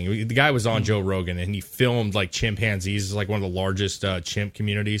Netflix thing. The guy was on Joe Rogan and he filmed like chimpanzees. It's like one of the largest chimp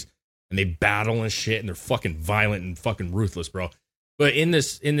communities, and they battle and shit, and they're fucking violent and fucking ruthless, bro. But in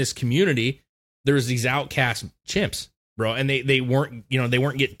this community, there's these outcast chimps, bro, and they weren't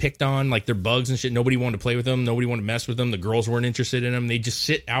getting picked on, like they're bugs and shit. Nobody wanted to play with them. Nobody wanted to mess with them. The girls weren't interested in them. They just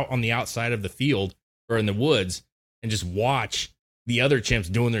sit out on the outside of the field or in the woods and just watch the other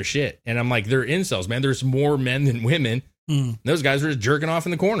chimps doing their shit. And I'm like, they're incels, man. There's more men than women. Those guys were just jerking off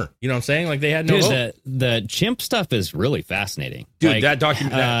in the corner. You know what I'm saying? Like they had no hope. The chimp stuff is really fascinating. Dude, that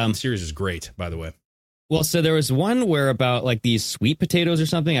that series is great, by the way. Well, so there was one where about like these sweet potatoes or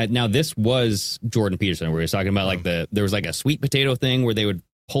something. Now this was Jordan Peterson where he was talking about like there was like a sweet potato thing where they would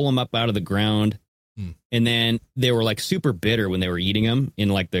pull them up out of the ground. And then they were like super bitter when they were eating them in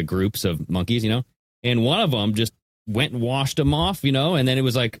like the groups of monkeys, you know, and one of them just went and washed them off, you know, and then it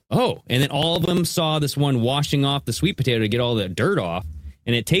was like, oh, and then all of them saw this one washing off the sweet potato to get all the dirt off,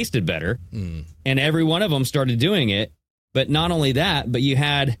 and it tasted better. And every one of them started doing it. But not only that, but you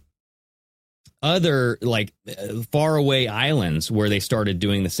had other like faraway islands where they started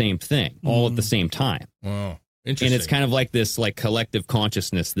doing the same thing all at the same time. Wow. Interesting. And it's kind of like this like collective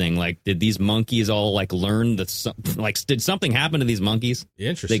consciousness thing. Like, did these monkeys all like learn that like did something happen to these monkeys?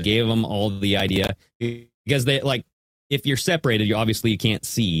 Interesting. They gave them all the idea because they like if you're separated, you obviously can't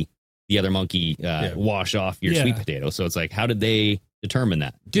see the other monkey wash off your sweet potato. So it's like, how did they determine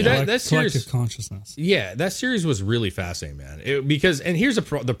that? Dude, that series, collective consciousness. Yeah, that series was really fascinating, man. Because here's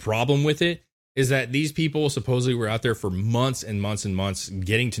the problem with it is that these people supposedly were out there for months and months and months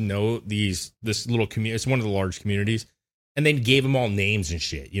getting to know this little community. It's one of the large communities, and they gave them all names and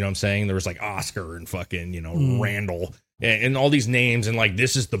shit. You know what I'm saying? There was like Oscar and fucking, you know, Randall and all these names, and like,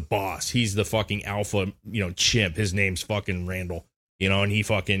 this is the boss. He's the fucking alpha, you know, chimp. His name's fucking Randall, you know, and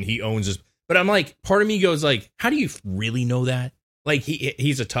he owns this. But I'm like, part of me goes like, how do you really know that? Like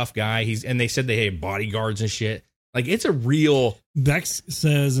he's a tough guy. And they said they had bodyguards and shit. Like, it's a real... Bex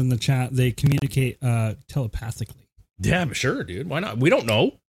says in the chat they communicate telepathically. Yeah, sure, dude. Why not? We don't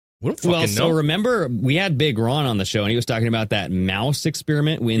know. We don't fucking know. So remember, we had Big Ron on the show, and he was talking about that mouse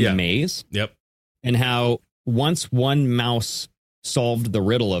experiment in the maze. Yep. And how once one mouse solved the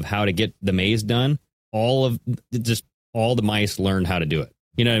riddle of how to get the maze done, all the mice learned how to do it.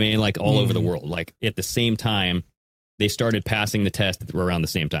 You know what I mean? Like, all over the world. Like, at the same time, they started passing the test around the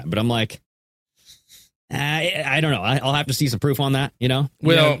same time. But I'm like... I don't know. I'll have to see some proof on that, you know?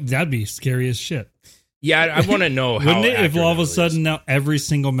 Well, that'd be scary as shit. Yeah, I want to know how. Wouldn't it, if all of a sudden now every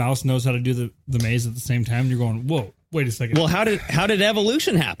single mouse knows how to do the maze at the same time? You're going, whoa, wait a second. Well, how did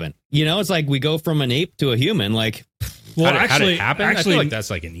evolution happen? You know, it's like we go from an ape to a human. Like, well, how did it happen? I feel like that's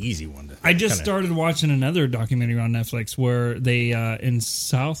like an easy one. I just started watching another documentary on Netflix where they in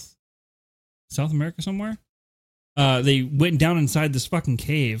South America somewhere, they went down inside this fucking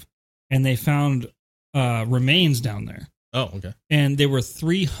cave and they found remains down there. Oh, okay. And they were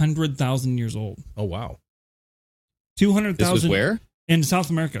 300,000 years old. Oh, wow. 200,000. This was where? In South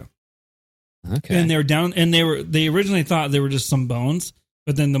America. Okay. And they were down, and they originally thought they were just some bones,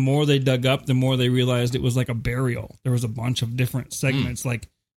 but then the more they dug up, the more they realized it was like a burial. There was a bunch of different segments, like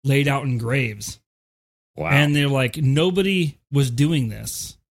laid out in graves. Wow. And they're like, nobody was doing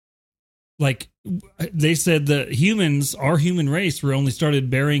this. Like, they said that our human race, were only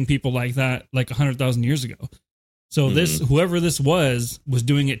started burying people like that like 100,000 years ago. So whoever this was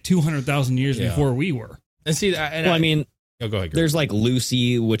doing it 200,000 years before we were. And see, go ahead. There's like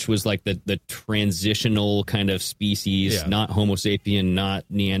Lucy, which was like the transitional kind of species, not Homo sapien, not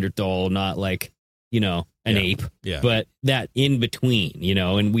Neanderthal, not like, you know, an ape, but that in between, you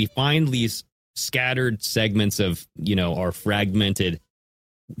know, and we find these scattered segments of, you know, our fragmented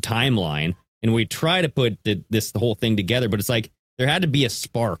timeline, and we try to put the whole thing together, but it's like there had to be a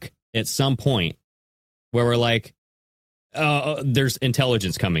spark at some point where we're like, there's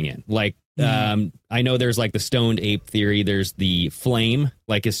intelligence coming in. Like, I know there's like the stoned ape theory. There's the flame.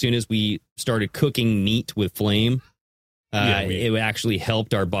 Like, as soon as we started cooking meat with flame, it actually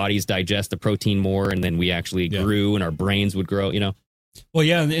helped our bodies digest the protein more, and then we actually grew, and our brains would grow, you know. Well,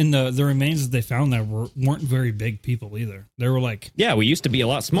 yeah, in the remains that they found there weren't very big people either. They were like... Yeah, we used to be a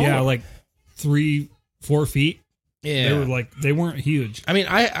lot smaller. Yeah, like 3-4 feet. Yeah. They were like, they weren't huge. I mean,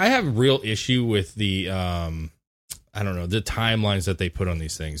 I have a real issue with the, I don't know, the timelines that they put on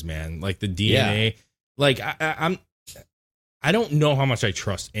these things, man. Like the DNA. Yeah. Like, I don't know how much I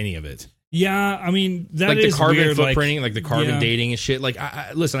trust any of it. Yeah, I mean, that like is the carbon weird, footprinting, like the carbon dating and shit. Like,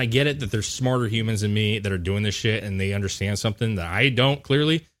 listen, I get it that there's smarter humans than me that are doing this shit and they understand something that I don't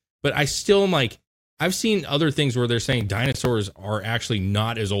clearly. But I still am like, I've seen other things where they're saying dinosaurs are actually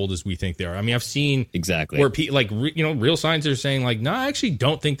not as old as we think they are. I mean, I've seen where real scientists are saying like, no, I actually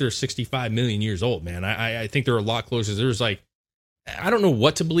don't think they're 65 million years old, man. I think they're a lot closer. There's like, I don't know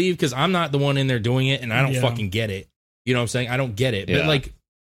what to believe because I'm not the one in there doing it and I don't fucking get it. You know what I'm saying? I don't get it. But like,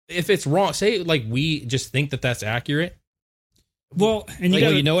 if it's wrong, say like we just think that that's accurate. Well, and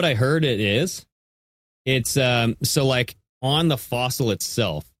you know what I heard it is? It's so like on the fossil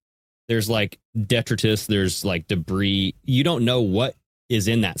itself, there's like detritus, there's like debris. You don't know what is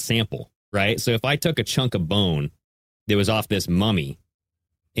in that sample, right? So if I took a chunk of bone that was off this mummy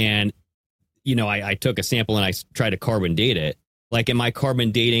and, you know, I took a sample and I tried to carbon date it, like, am I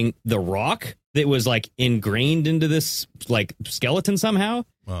carbon dating the rock that was like ingrained into this like skeleton somehow?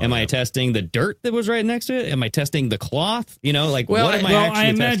 Am I testing the dirt that was right next to it? Am I testing the cloth? You know, like, what am I actually I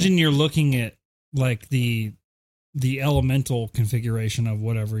imagine testing? you're looking at like the elemental configuration of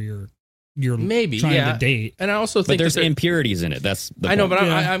whatever you're maybe trying to date. And I also think But there's that impurities in it. That's the I know, point.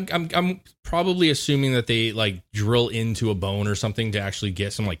 but I'm probably assuming that they like drill into a bone or something to actually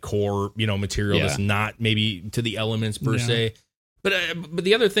get some like core, you know, material that's not maybe to the elements per se. But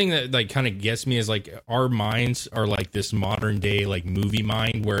the other thing that like kind of gets me is like our minds are like this modern day like movie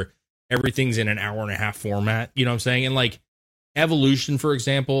mind where everything's in an hour and a half format. You know what I'm saying? And like evolution, for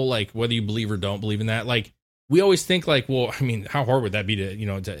example, like whether you believe or don't believe in that, like we always think like, well, I mean, how hard would that be to, you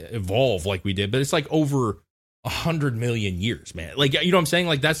know, to evolve like we did? But it's like over 100 million years, man. Like, you know what I'm saying?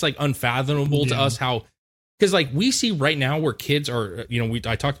 Like that's like unfathomable to us how, because like we see right now where kids are, you know,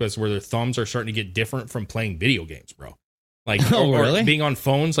 I talked about this where their thumbs are starting to get different from playing video games, bro. Like, or being on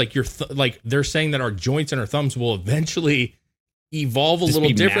phones, like like they're saying that our joints and our thumbs will eventually evolve a little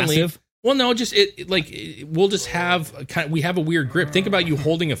differently. Massive? Well, no, just we'll just have we have a weird grip. Think about you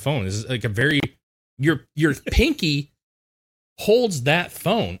holding a phone. This is like a very your pinky holds that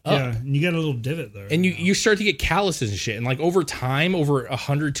phone up. Yeah, and you got a little divot there. And you start to get calluses and shit. And like over time, over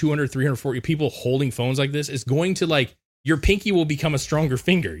 100, 200, 340 people holding phones like this is going to like your pinky will become a stronger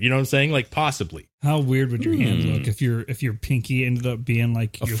finger. You know what I'm saying? Like possibly. How weird would your hand look if your pinky ended up being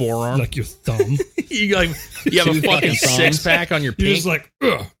like a forearm, like your thumb? you have a fucking 6-pack on your pink. You're just like,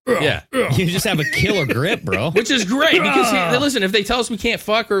 you just have a killer grip, bro. Which is great because listen, if they tell us we can't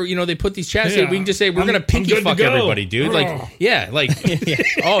fuck or you know they put these chats in, we can just say we're gonna pinky fuck everybody, dude. Like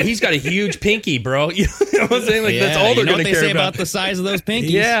oh, he's got a huge pinky, bro. You know what I'm saying? Like that's all they're gonna care about the size of those pinkies.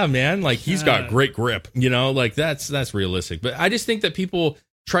 Yeah, man. Like he's got great grip. You know, like that's realistic. But I just think that people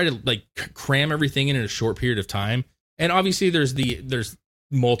try to like cram everything in a short period of time, and obviously there's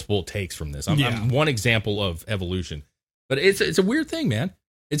multiple takes from this. I'm one example of evolution, but it's a weird thing, man.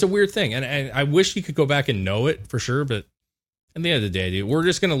 It's a weird thing, and I wish you could go back and know it for sure. But at the end of the day, dude, we're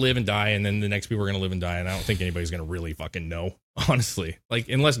just gonna live and die, and then the next people are gonna live and die, and I don't think anybody's gonna really fucking know, honestly. Like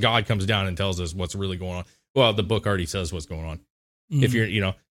unless God comes down and tells us what's really going on. Well, the book already says what's going on. If you're, you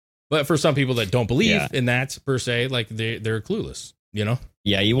know, but for some people that don't believe in that per se, like they're clueless. You know.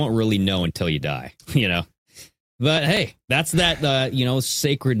 Yeah, you won't really know until you die, you know. But hey, that's that, you know,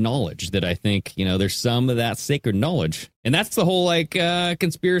 sacred knowledge that I think, you know, there's some of that sacred knowledge. And that's the whole, like,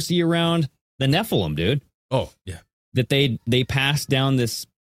 conspiracy around the Nephilim, dude. Oh, yeah. That they passed down this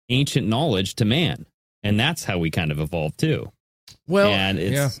ancient knowledge to man. And that's how we kind of evolved, too. Well,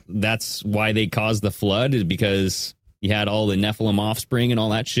 and that's why they caused the flood, is because you had all the Nephilim offspring and all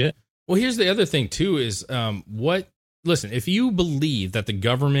that shit. Well, here's the other thing, too, is listen, if you believe that the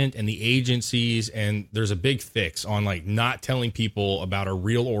government and the agencies and there's a big fix on like not telling people about our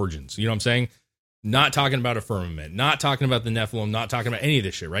real origins, you know what I'm saying? Not talking about a firmament, not talking about the Nephilim, not talking about any of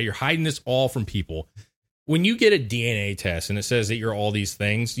this shit, right? You're hiding this all from people. When you get a DNA test and it says that you're all these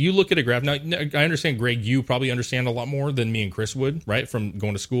things, you look at a graph. Now, I understand, Greg, you probably understand a lot more than me and Chris would, right? From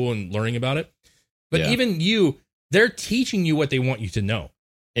going to school and learning about it. But even you, they're teaching you what they want you to know.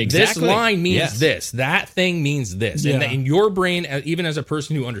 Exactly. This line means this. That thing means this. And in your brain, even as a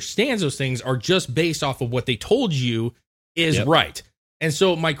person who understands those things, are just based off of what they told you is right. And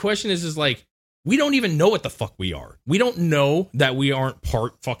so my question is like, we don't even know what the fuck we are. We don't know that we aren't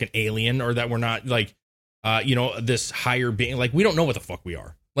part fucking alien or that we're not like, you know, this higher being. Like, we don't know what the fuck we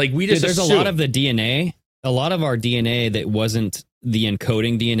are. Like, we just there's assume. a lot of the DNA, a lot of our DNA that wasn't the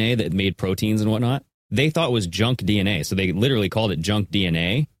encoding DNA that made proteins and whatnot. They thought it was junk DNA. So they literally called it junk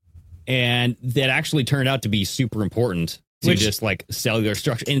DNA. And that actually turned out to be super important to just like cellular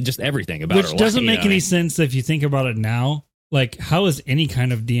structure and just everything about it. Which doesn't make any sense if you think about it now. Like, how is any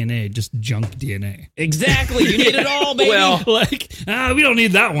kind of DNA just junk DNA? Exactly. You need it all, baby. Well, like, we don't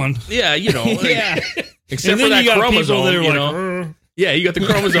need that one. Yeah, you know. Like, except for that chromosome, that you know. Yeah, you got the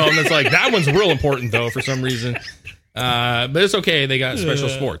chromosome that's like, that one's real important, though, for some reason. But it's okay. They got special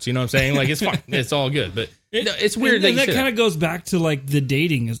sports. You know what I'm saying? Like, it's fine. It's all good. But it's weird. And that kind of goes back to, like, the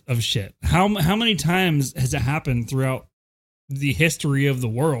dating of shit. How many times has it happened throughout the history of the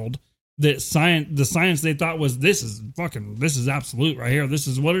world that the science they thought was this is absolute right here. This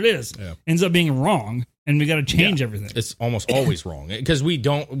is what it is. Yeah. Ends up being wrong. And we got to change everything. It's almost always wrong because we're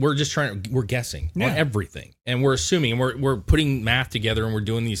guessing on everything. And we're assuming, and we're putting math together and we're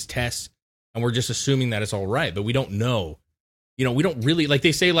doing these tests and we're just assuming that it's all right, but we don't know You know, we don't really, like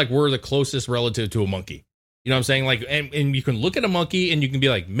they say, like we're the closest relative to a monkey. You know what I'm saying? Like, and you can look at a monkey and you can be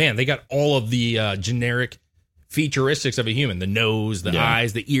like, man, they got all of the generic featuristics of a human: the nose, the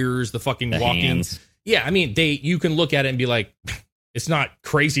eyes, the ears, the fucking walking. Hands. Yeah, I mean, you can look at it and be like, it's not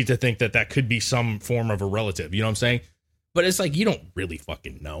crazy to think that could be some form of a relative. You know what I'm saying? But it's like, you don't really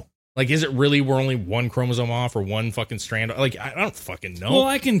fucking know. Like, is it really we're only one chromosome off or one fucking strand? Like, I don't fucking know. Well,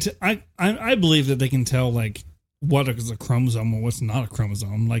 I believe that they can tell, like, what is a chromosome or what's not a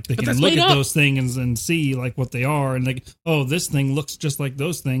chromosome. Like, they can look at those things and see, like, what they are. And, like, oh, this thing looks just like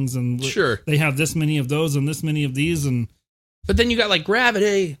those things. And sure, they have this many of those and this many of these. But then you got, like,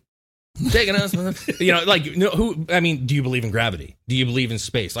 gravity taking us. You know, like, do you believe in gravity? Do you believe in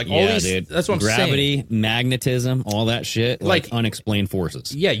space? Like, all these, dude. That's what I'm saying. Gravity, magnetism, all that shit, like unexplained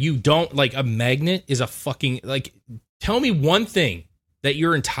forces. Yeah, you don't, like, a magnet is a fucking, like, tell me one thing that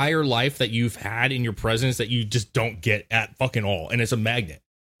your entire life that you've had in your presence that you just don't get at fucking all, and it's a magnet.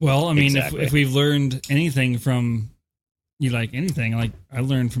 Well, I mean, if we've learned anything from, anything, like, I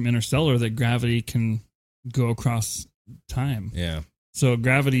learned from Interstellar that gravity can go across time. Yeah. So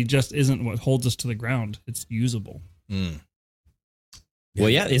gravity just isn't what holds us to the ground. It's usable. Mm. Well,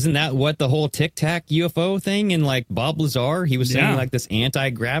 yeah, isn't that what the whole Tic Tac UFO thing and like Bob Lazar? He was saying like this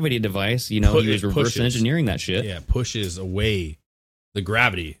anti-gravity device, he was reverse engineering that shit. Yeah, pushes away the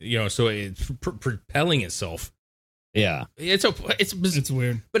gravity, so it's propelling itself. Yeah. It's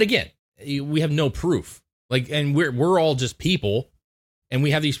weird. But again, we have no proof. Like, and we're all just people, and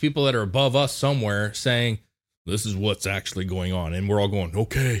we have these people that are above us somewhere saying, this is what's actually going on, and we're all going,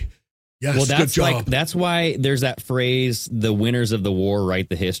 okay, yes, well, that's good job. That's why there's that phrase, the winners of the war write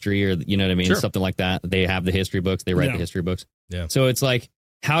the history, or you know what I mean? Sure. Something like that. They have the history books, they write the history books. Yeah. So it's like,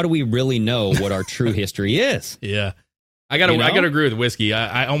 how do we really know what our true history is? Yeah. I gotta agree with Whiskey.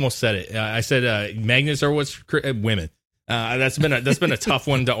 I almost said it. I said magnets are what's women. That's been a tough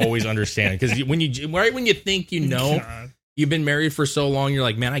one to always understand, because when you think you've been married for so long, you're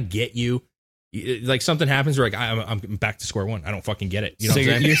like, man, I get you. Like, something happens, you're like, I'm back to square one. I don't fucking get it. You know what I'm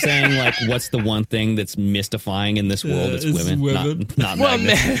saying? You're saying, like, what's the one thing that's mystifying in this world? It's women. Not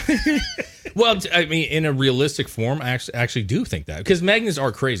magnets. Well, I mean, in a realistic form, I actually do think that, because magnets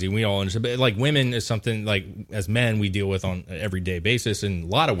are crazy. We all understand, but like, women is something, like, as men, we deal with on an everyday basis in a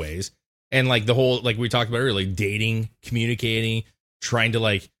lot of ways. And like the whole, like we talked about earlier, like dating, communicating, trying to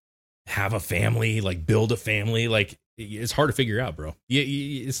like have a family, like build a family, like, it's hard to figure out, bro.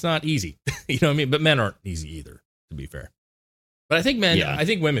 It's not easy. You know what I mean? But men aren't easy either, to be fair. But I think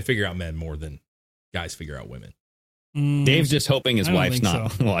women figure out men more than guys figure out women. Dave's just hoping his wife's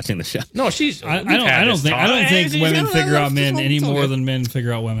not watching the show. No, she's. I don't think women figure out men any more than men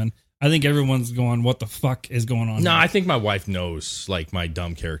figure out women. I think everyone's going, what the fuck is going on? No, I think my wife knows, like, my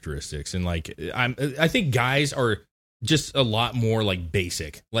dumb characteristics, and like I think guys are just a lot more like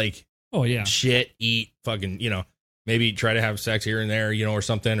basic, like, oh yeah, shit, eat, fucking, maybe try to have sex here and there, or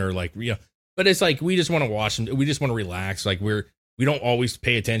something, or like, but it's like, we just want to watch them. We just want to relax. Like, we don't always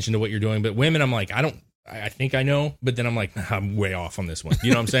pay attention to what you're doing, but women, I'm like, I think I know, but then I'm like, I'm way off on this one.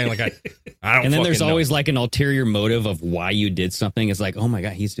 You know what I'm saying? Like, I don't. And then there's always like an ulterior motive of why you did something. It's like, oh my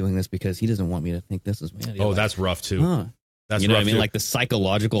God, he's doing this because he doesn't want me to think this is me. Oh, that's rough too. Huh. That's, you know rough what I mean? too. Like the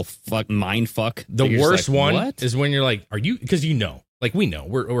psychological mind fuck. The worst one is when you're like, are you? Because like, we know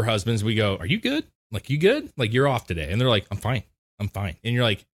we're husbands. We go, are you good? Like, you good? Like, you're off today, and they're like, I'm fine. And you're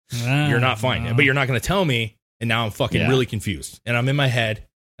like, you're not fine, but you're not going to tell me. And now I'm fucking really confused, and I'm in my head,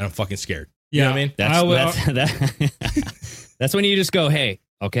 and I'm fucking scared. You know what I mean? That's when you just go, hey,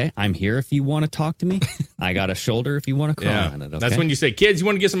 okay, I'm here if you want to talk to me. I got a shoulder if you want to cry on it. Okay? That's when you say, kids, you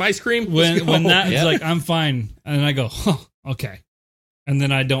want to get some ice cream? When that's like, I'm fine. And I go, okay. And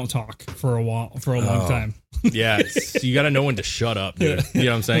then I don't talk for a long time. Yeah. You got to know when to shut up, dude. You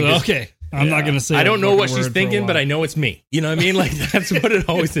know what I'm saying? Okay. I'm not going to say I don't know what she's thinking, but I know it's me. You know what I mean? Like, that's what it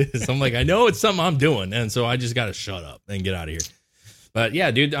always is. I'm like, I know it's something I'm doing. And so I just got to shut up and get out of here. But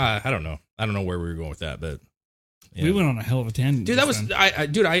yeah, dude, I don't know. I don't know where we were going with that, but we went on a hell of a tangent. Dude,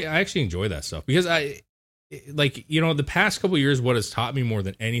 I actually enjoy that stuff, because the past couple of years, what has taught me more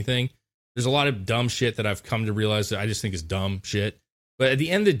than anything, there's a lot of dumb shit that I've come to realize that I just think is dumb shit. But at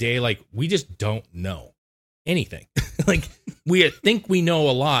the end of the day, like, we just don't know anything. Like, we think we know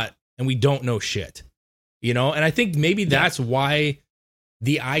a lot and we don't know shit, and I think maybe that's why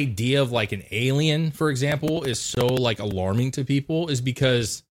the idea of like an alien, for example, is so like alarming to people, is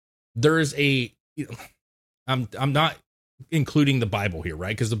because there's I'm not including the Bible here, right?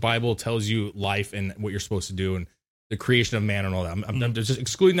 Because the Bible tells you life and what you're supposed to do and the creation of man and all that. I'm just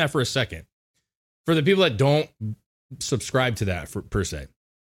excluding that for a second. For the people that don't subscribe to that per se,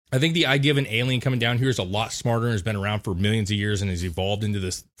 I think the idea of an alien coming down here is a lot smarter and has been around for millions of years and has evolved into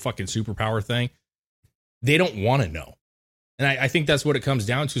this fucking superpower thing. They don't want to know. And I think that's what it comes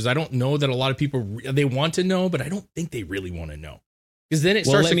down to is I don't know that a lot of people, they want to know, but I don't think they really want to know. Because then it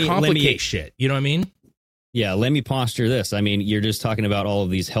starts to complicate shit. You know what I mean? Yeah, let me posture this. I mean, you're just talking about all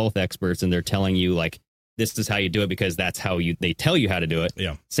of these health experts and they're telling you like, this is how you do it because that's how they tell you how to do it.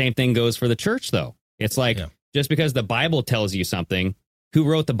 Yeah. Same thing goes for the church, though. It's like, just because the Bible tells you something, who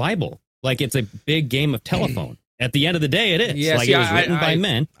wrote the Bible? Like, it's a big game of telephone. At the end of the day, it is. Yeah, like, see, it was written by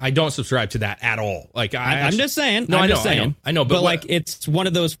men. I don't subscribe to that at all. Like, I'm just saying. No, I know. But like, it's one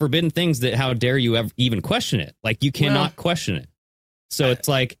of those forbidden things that how dare you even question it? Like, you cannot question it. So it's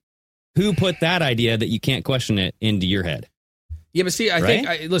like, who put that idea that you can't question it into your head? Yeah, but see, I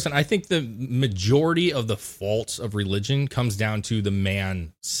think the majority of the faults of religion comes down to the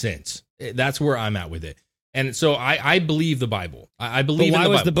man since. That's where I'm at with it. And so I believe the Bible. I believe. But why in the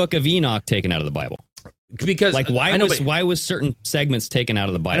was Bible. the Book of Enoch taken out of the Bible? Because like why was certain segments taken out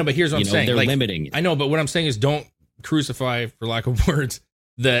of the Bible? I know, but here's what I'm saying. They're like, limiting it. I know, but what I'm saying is don't crucify, for lack of words,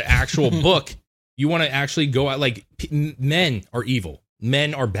 the actual book. You want to actually go out like men are evil.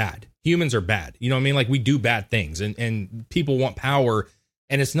 Men are bad. Humans are bad. You know what I mean? Like we do bad things and people want power.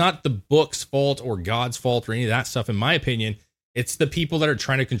 And it's not the book's fault or God's fault or any of that stuff, in my opinion. It's the people that are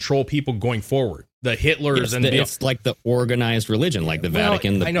trying to control people going forward. The Hitlers it's like the organized religion, like the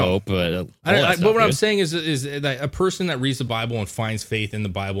Vatican, the Pope. But what I'm saying is that a person that reads the Bible and finds faith in the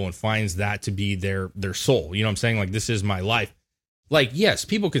Bible and finds that to be their soul. You know what I'm saying? Like, this is my life. Like, yes,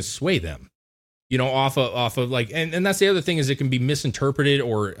 people can sway them, you know, off of like, and that's the other thing is it can be misinterpreted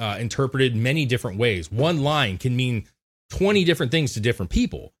or interpreted many different ways. One line can mean 20 different things to different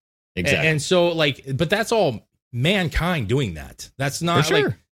people. Exactly. And so like, but that's all mankind doing that. That's not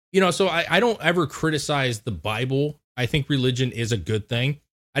like, you know, so I don't ever criticize the Bible. I think religion is a good thing.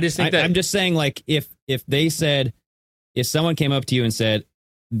 I just think I'm just saying, like, if someone came up to you and said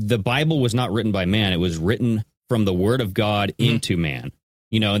the Bible was not written by man, it was written from the word of God into man,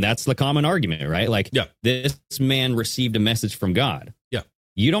 you know, and that's the common argument, right? Like, this man received a message from God. Yeah.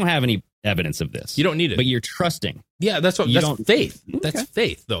 You don't have any evidence of this. You don't need it. But you're trusting. Yeah, that's faith. Okay. That's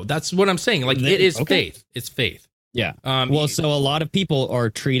faith, though. That's what I'm saying. Like, it is faith. It's faith. Yeah. Well, so a lot of people are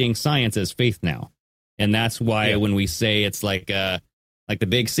treating science as faith now. And that's why when we say it's like the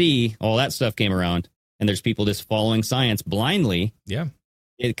big C, all that stuff came around, and there's people just following science blindly. Yeah.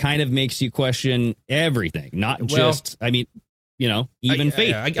 It kind of makes you question everything, not just, I mean, you know, even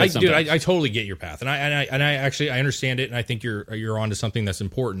faith. Dude, I totally get your path. And I actually understand it. And I think you're onto something that's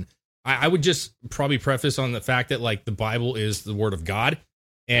important. I would just probably preface on the fact that like the Bible is the word of God.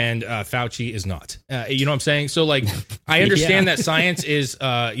 And Fauci is not. You know what I'm saying? So, like, I understand that science is,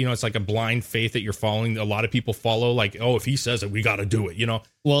 you know, it's like a blind faith that you're following. A lot of people follow, like, oh, if he says it, we got to do it, you know?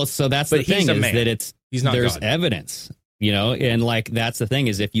 Well, so that's the thing is that he's not there's God. Evidence, you know? And, like, that's the thing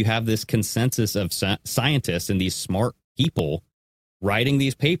is if you have this consensus of scientists and these smart people writing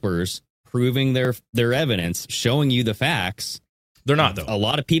these papers, proving their evidence, showing you the facts. They're not, though. A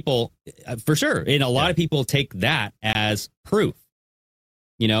lot of people, for sure. And a lot of people take that as proof.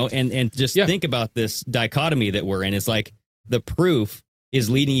 You know, and just think about this dichotomy that we're in. It's like the proof is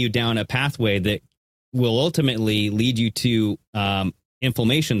leading you down a pathway that will ultimately lead you to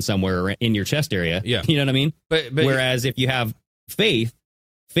inflammation somewhere in your chest area. Yeah. You know what I mean? But whereas if you have faith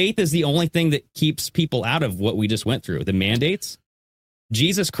is the only thing that keeps people out of what we just went through. The mandates.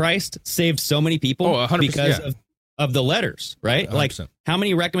 Jesus Christ saved so many people because of the letters, right? 100%. Like how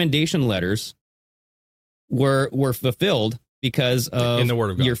many recommendation letters were fulfilled because of in the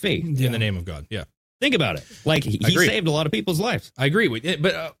word of God, your faith in the name of God. Yeah. Think about it. Like he saved a lot of people's lives. I agree with it.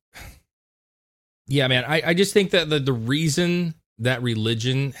 But yeah, man, I just think that the reason that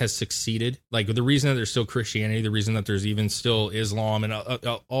religion has succeeded, like the reason that there's still Christianity, the reason that there's even still Islam and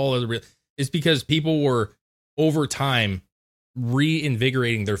all of the is because people were over time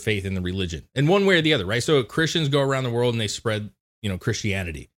reinvigorating their faith in the religion in one way or the other, right? So Christians go around the world and they spread, you know,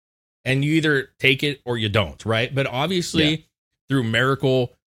 Christianity, and you either take it or you don't, right? But obviously through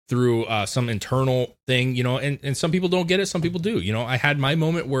miracle, through some internal thing, you know, and some people don't get it, some people do. You know, I had my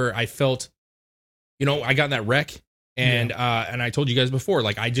moment where I felt, you know, I got in that wreck, and I told you guys before,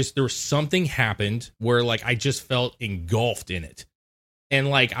 like there was something happened where like I just felt engulfed in it, and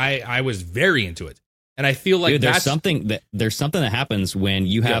like I was very into it, and I feel like there's something that happens when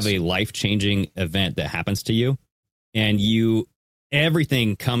you have a life-changing event that happens to you, and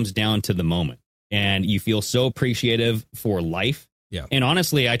everything comes down to the moment, and you feel so appreciative for life. Yeah. And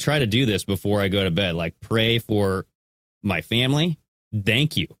honestly, I try to do this before I go to bed, like pray for my family.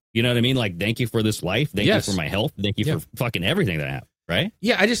 Thank you. You know what I mean? Like, thank you for this life. Thank you for my health. Thank you for fucking everything that I have. right?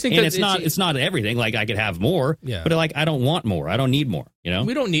 Yeah, I just think and that it's not everything. Like I could have more, yeah. but like I don't want more. I don't need more. You know,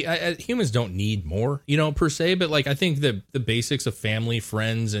 we don't need humans don't need more, per se. But like I think the basics of family,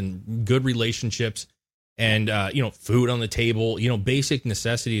 friends, and good relationships, and food on the table, basic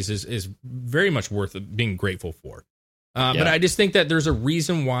necessities is very much worth being grateful for. But I just think that there's a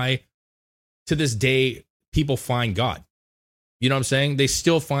reason why, to this day, people find God. You know what I'm saying? They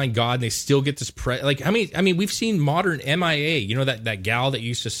still find God, and they still get this we've seen modern MIA, that gal that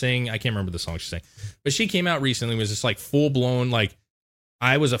used to sing, I can't remember the song she sang, but she came out recently, was just like full blown, like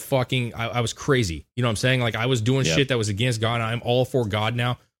I was I was crazy. You know what I'm saying? Like I was doing shit that was against God, and I'm all for God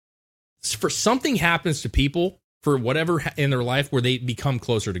now. For something happens to people for whatever in their life where they become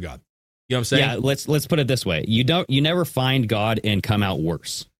closer to God. You know what I'm saying? Yeah, let's put it this way. You never find God and come out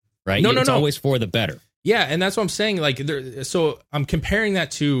worse, right? No, it's always for the better. Yeah, and that's what I'm saying. Like, so I'm comparing that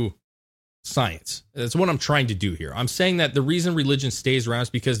to science. That's what I'm trying to do here. I'm saying that the reason religion stays around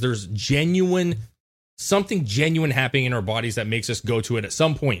is because there's something genuine happening in our bodies that makes us go to it at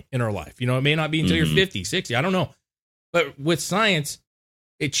some point in our life. It may not be until you're 50, 60, I don't know. But with science,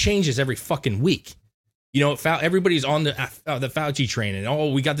 it changes every fucking week. Everybody's on the Fauci train,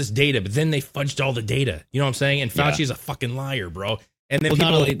 and we got this data, but then they fudged all the data. You know what I'm saying? And Fauci's a fucking liar, bro. And then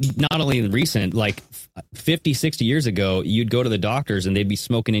not only recent, like 50, 60 years ago, you'd go to the doctors and they'd be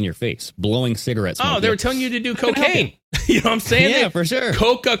smoking in your face, blowing cigarettes. Oh, they were telling you to do cocaine. You know what I'm saying? Yeah, for sure.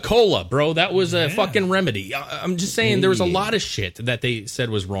 Coca-Cola, bro. That was a fucking remedy. I'm just saying there was a lot of shit that they said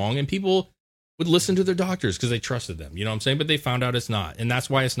was wrong, and people would listen to their doctors because they trusted them. You know what I'm saying? But they found out it's not. And that's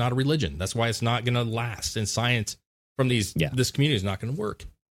why it's not a religion. That's why it's not going to last. And science from this community is not going to work.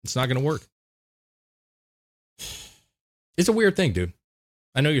 It's not going to work. It's a weird thing, dude.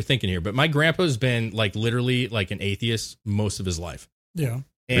 I know you're thinking here, but my grandpa's been like literally like an atheist most of his life. Yeah.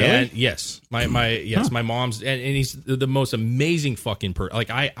 And yes, my mom's, and he's the most amazing fucking person. Like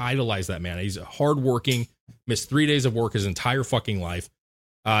I idolize that man. He's hardworking, missed 3 days of work his entire fucking life.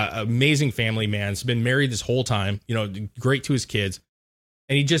 Amazing family man. He's been married this whole time, great to his kids.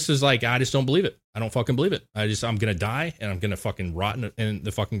 And he just is like, I just don't believe it. I don't fucking believe it. I'm going to die and I'm going to fucking rot in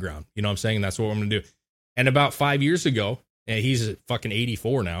the fucking ground. You know what I'm saying? That's what I'm going to do. And about 5 years ago, and he's fucking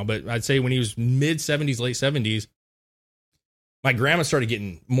 84 now, but I'd say when he was mid 70s, late 70s, my grandma started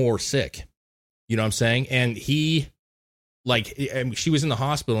getting more sick. You know what I'm saying? And she was in the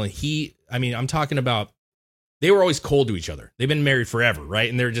hospital, and I'm talking about, they were always cold to each other. They've been married forever, right?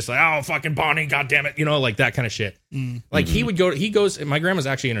 And they're just like, oh, fucking Bonnie, goddamn it, like that kind of shit. Like he goes, my grandma's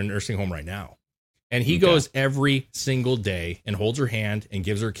actually in a nursing home right now. And he goes every single day and holds her hand and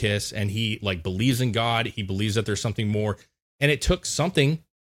gives her a kiss. And he like believes in God. He believes that there's something more. And it took something,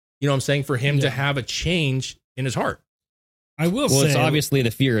 you know what I'm saying, for him to have a change in his heart. I will say. Well, it's obviously the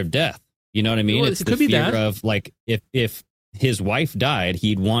fear of death. You know what I mean? Well, it's the fear of like, if his wife died,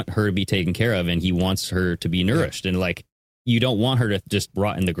 he'd want her to be taken care of, and he wants her to be nourished. And like, you don't want her to just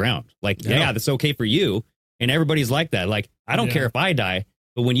rot in the ground. Like, that's okay for you. And everybody's like that. Like, I don't care if I die,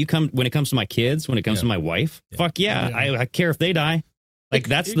 but when it comes to my kids, when it comes to my wife, fuck I care if they die. Like,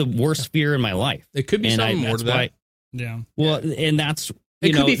 that's the worst fear in my life. It could be something more to that. Well, and that's,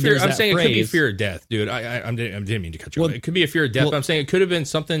 it could be fear. I'm saying it could be fear of death, dude. I didn't mean to cut you off. It could be a fear of death, but I'm saying it could have been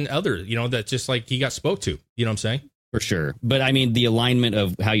something other, that just like he got spoke to. You know what I'm saying? For sure. But I mean, the alignment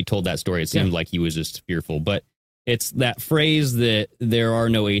of how you told that story, it seemed like he was just fearful. But it's that phrase that there are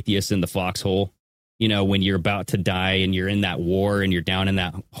no atheists in the foxhole. When you're about to die and you're in that war and you're down in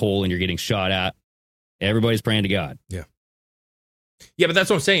that hole and you're getting shot at, everybody's praying to God. Yeah. Yeah, but that's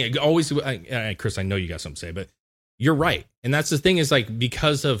what I'm saying. Always, Chris, I know you got something to say, but you're right. And that's the thing is like,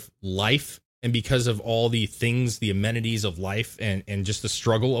 because of life and because of all the things, the amenities of life and just the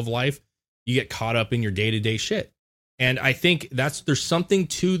struggle of life, you get caught up in your day-to-day shit. And I think there's something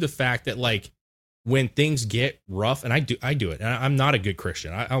to the fact that like when things get rough, and I do it, and I'm not a good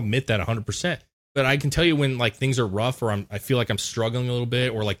Christian. I'll admit that 100%. But I can tell you when like things are rough, or I feel like I'm struggling a little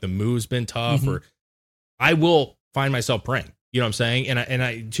bit, or like the move's been tough, or I will find myself praying. You know what I'm saying? And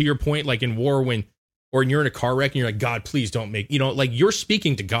I to your point, like in war, or you're in a car wreck and you're like, God, please don't make, like you're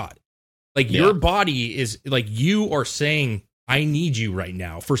speaking to God. Like your body is like, you are saying, I need you right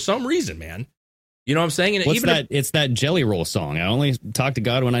now for some reason, man. You know what I'm saying? And it's that Jelly Roll song. I only talk to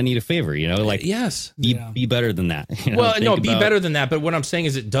God when I need a favor, like, yes, be better than that. Well, no, be better than that. But what I'm saying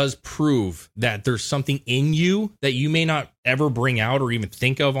is it does prove that there's something in you that you may not ever bring out or even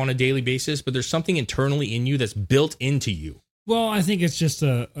think of on a daily basis, but there's something internally in you that's built into you. Well, I think it's just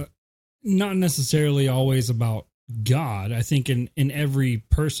not necessarily always about God. I think in every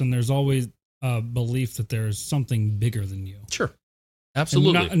person, there's always a belief that there's something bigger than you. Sure.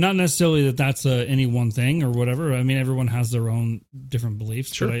 Absolutely. Not necessarily that that's any one thing or whatever. I mean, everyone has their own different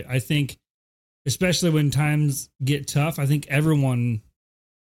beliefs. Sure. But I think, especially when times get tough, I think everyone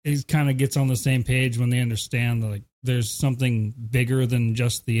kind of gets on the same page when they understand that like there's something bigger than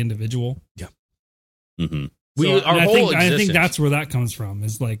just the individual. Yeah. Mm-hmm. I think that's where that comes from,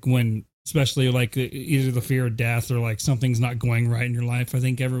 is like when, especially like either the fear of death or like something's not going right in your life. I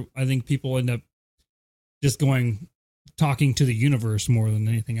think people end up just talking to the universe more than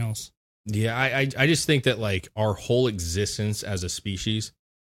anything else. Yeah, I just think that like our whole existence as a species,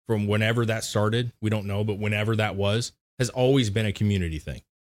 from whenever that started, we don't know, but whenever that was, has always been a community thing.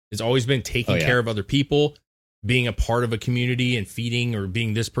 It's always been taking care of other people, being a part of a community and feeding or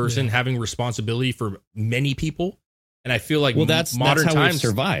being this person, having responsibility for many people. And I feel like that's modern how times we've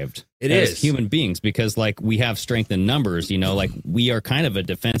survived as human beings, because like we have strength in numbers, like we are kind of a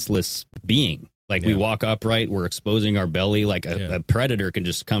defenseless being. Like we walk upright, we're exposing our belly, like a predator can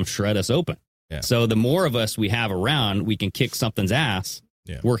just come shred us open. Yeah. So the more of us we have around, we can kick something's ass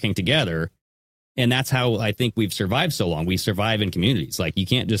working together. And that's how I think we've survived so long. We survive in communities. Like you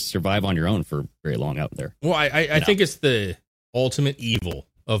can't just survive on your own for very long out there. Well, I think it's the ultimate evil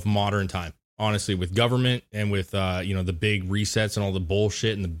of modern time, honestly, with government and with, the big resets and all the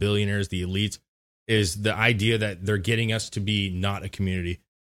bullshit and the billionaires, the elites, is the idea that they're getting us to be not a community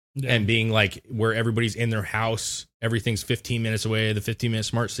and being like where everybody's in their house. Everything's 15 minutes away, the 15-minute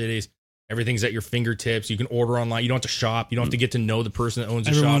smart cities. Everything's at your fingertips. You can order online. You don't have to shop. You don't have to get to know the person that owns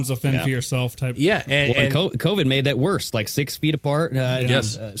the shop. Everyone's a fend for yourself type. Yeah. And COVID made that worse, like 6 feet apart.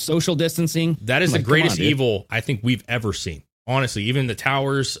 Social distancing. That is the greatest evil I think we've ever seen. Honestly, even the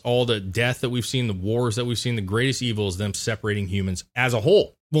towers, all the death that we've seen, the wars that we've seen, the greatest evil is them separating humans as a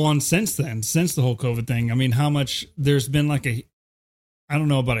whole. Well, and since the whole COVID thing, I mean, how much there's been like I don't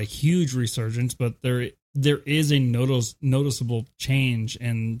know about a huge resurgence, but there is a noticeable change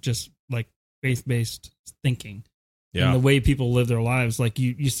in just like faith-based thinking and the way people live their lives. Like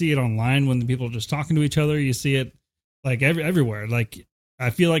you see it online when the people are just talking to each other. You see it like everywhere. Like I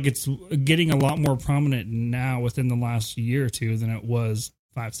feel like it's getting a lot more prominent now within the last year or two than it was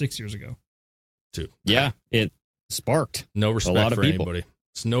 5-6 years ago. Yeah, it sparked no respect a lot of for people. anybody.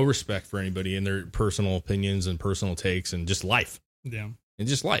 It's no respect for anybody and their personal opinions and personal takes and just life. Yeah. And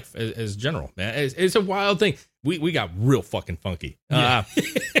just life as general, man. It's a wild thing. We got real fucking funky.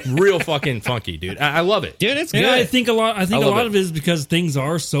 Real fucking funky, dude. I love it. Dude, it's good. I think a lot of it is because things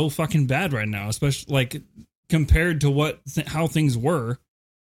are so fucking bad right now, especially like compared to how things were.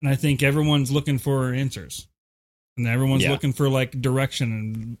 And I think everyone's looking for answers. And everyone's looking for like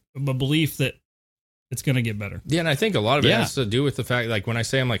direction and a belief that it's going to get better. Yeah, and I think a lot of it has to do with the fact, like, when I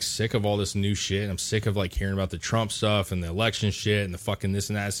say I'm, like, sick of all this new shit, I'm sick of, like, hearing about the Trump stuff and the election shit and the fucking this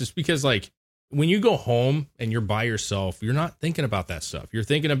and that. It's just because, like, when you go home and you're by yourself, you're not thinking about that stuff. You're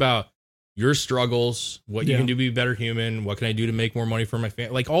thinking about your struggles, what you can do to be a better human, what can I do to make more money for my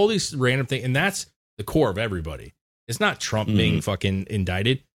family, like, all these random things. And that's the core of everybody. It's not Trump being fucking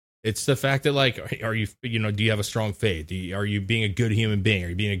indicted. It's the fact that, like, are you, do you have a strong faith? Are you being a good human being? Are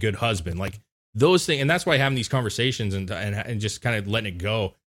you being a good husband? Like, those things, and that's why having these conversations and just kind of letting it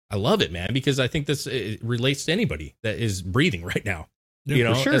go, I love it, man, because I think it relates to anybody that is breathing right now.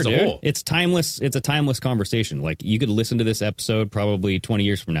 For sure, as a whole, it's timeless. It's a timeless conversation. Like you could listen to this episode probably 20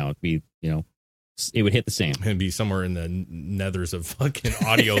 years from now. It'd be, it would hit the same. It'd be somewhere in the nethers of fucking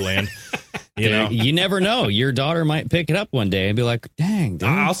audio land. You never know. Your daughter might pick it up one day and be like, "Dang, dude,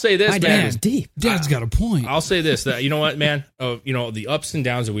 I'll say this, my man. dad is deep. Dad's got a point." I'll say this: that you know what, man. The ups and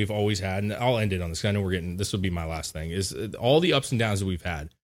downs that we've always had, and I'll end it on this. I know this will be my last thing. Is all the ups and downs that we've had.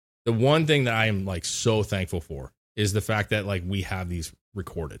 The one thing that I am like so thankful for is the fact that like we have these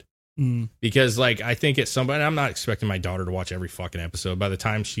recorded. Because like I think it's somebody. I'm not expecting my daughter to watch every fucking episode. By the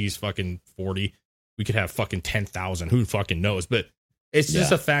time she's fucking 40, we could have fucking 10,000. Who fucking knows? But it's just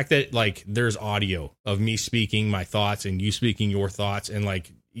the fact that like there's audio of me speaking my thoughts and you speaking your thoughts, and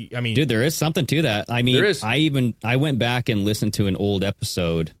like I mean, dude, there is something to that. I mean, there is. I went back and listened to an old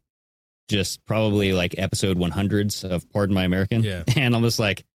episode, just probably like episode 100s of Pardon My American, and I'm just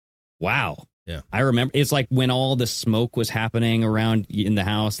like, wow. Yeah, I remember it's like when all the smoke was happening around in the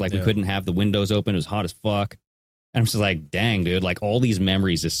house, like we couldn't have the windows open. It was hot as fuck. And I'm just like, dang, dude, like all these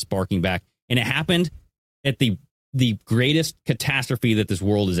memories is sparking back. And it happened at the greatest catastrophe that this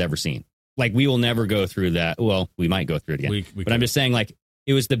world has ever seen. Like we will never go through that. Well, we might go through it again. But I'm just saying, like,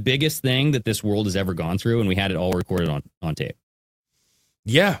 it was the biggest thing that this world has ever gone through, and we had it all recorded on tape.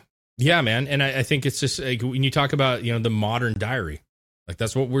 Yeah. Yeah, man. And I think it's just like when you talk about, the modern diary, like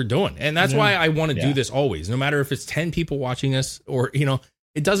that's what we're doing. And that's why I want to do this always, no matter if it's 10 people watching us or,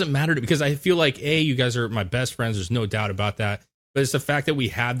 it doesn't matter because I feel like, you guys are my best friends. There's no doubt about that. but it's the fact that we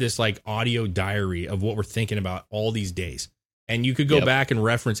have this like audio diary of what we're thinking about all these days. And you could go back and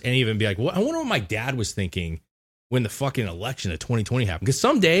reference any of it and be like, well, I wonder what my dad was thinking when the fucking election of 2020 happened. Because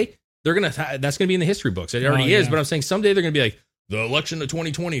someday that's going to be in the history books. It already is, but I'm saying someday they're going to be like, the election of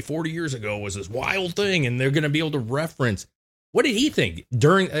 2020, 40 years ago was this wild thing. And they're going to be able to reference, what did he think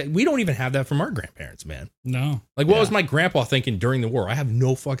during, we don't even have that from our grandparents, man. No. Like, what was my grandpa thinking during the war? I have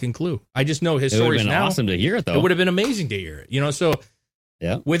no fucking clue. I just know his stories now. It would have been awesome to hear it, though. It would have been amazing to hear it, you know? So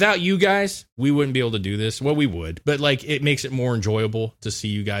without you guys, we wouldn't be able to do this. Well, we would, but like, it makes it more enjoyable to see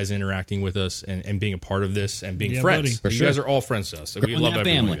you guys interacting with us and being a part of this and being friends. For you guys are all friends to us. So we love every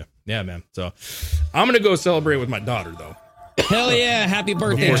family. one of you. Yeah, man. So I'm going to go celebrate with my daughter, though. Hell yeah. Happy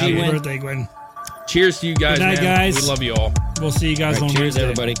birthday, Happy G-Win. birthday, Gwen. Cheers to you guys, Good night, man. guys. We love you all. We'll see you guys on Cheers, Wednesday.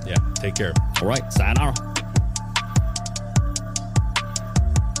 everybody. Yeah, take care. All right. Sayonara.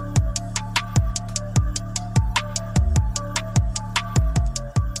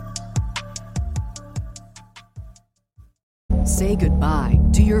 Say goodbye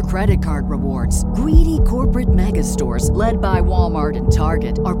to your credit card rewards. Greedy corporate mega stores, led by Walmart and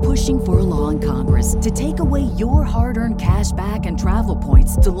Target, are pushing for a law in Congress to take away your hard-earned cash back and travel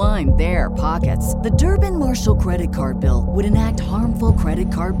points to line their pockets. The Durbin-Marshall credit card bill would enact harmful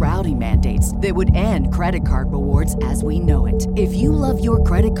credit card routing mandates that would end credit card rewards as we know it. If you love your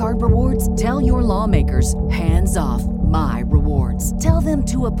credit card rewards, tell your lawmakers, hands off my rewards. Tell them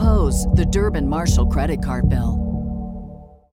to oppose the Durbin-Marshall credit card bill.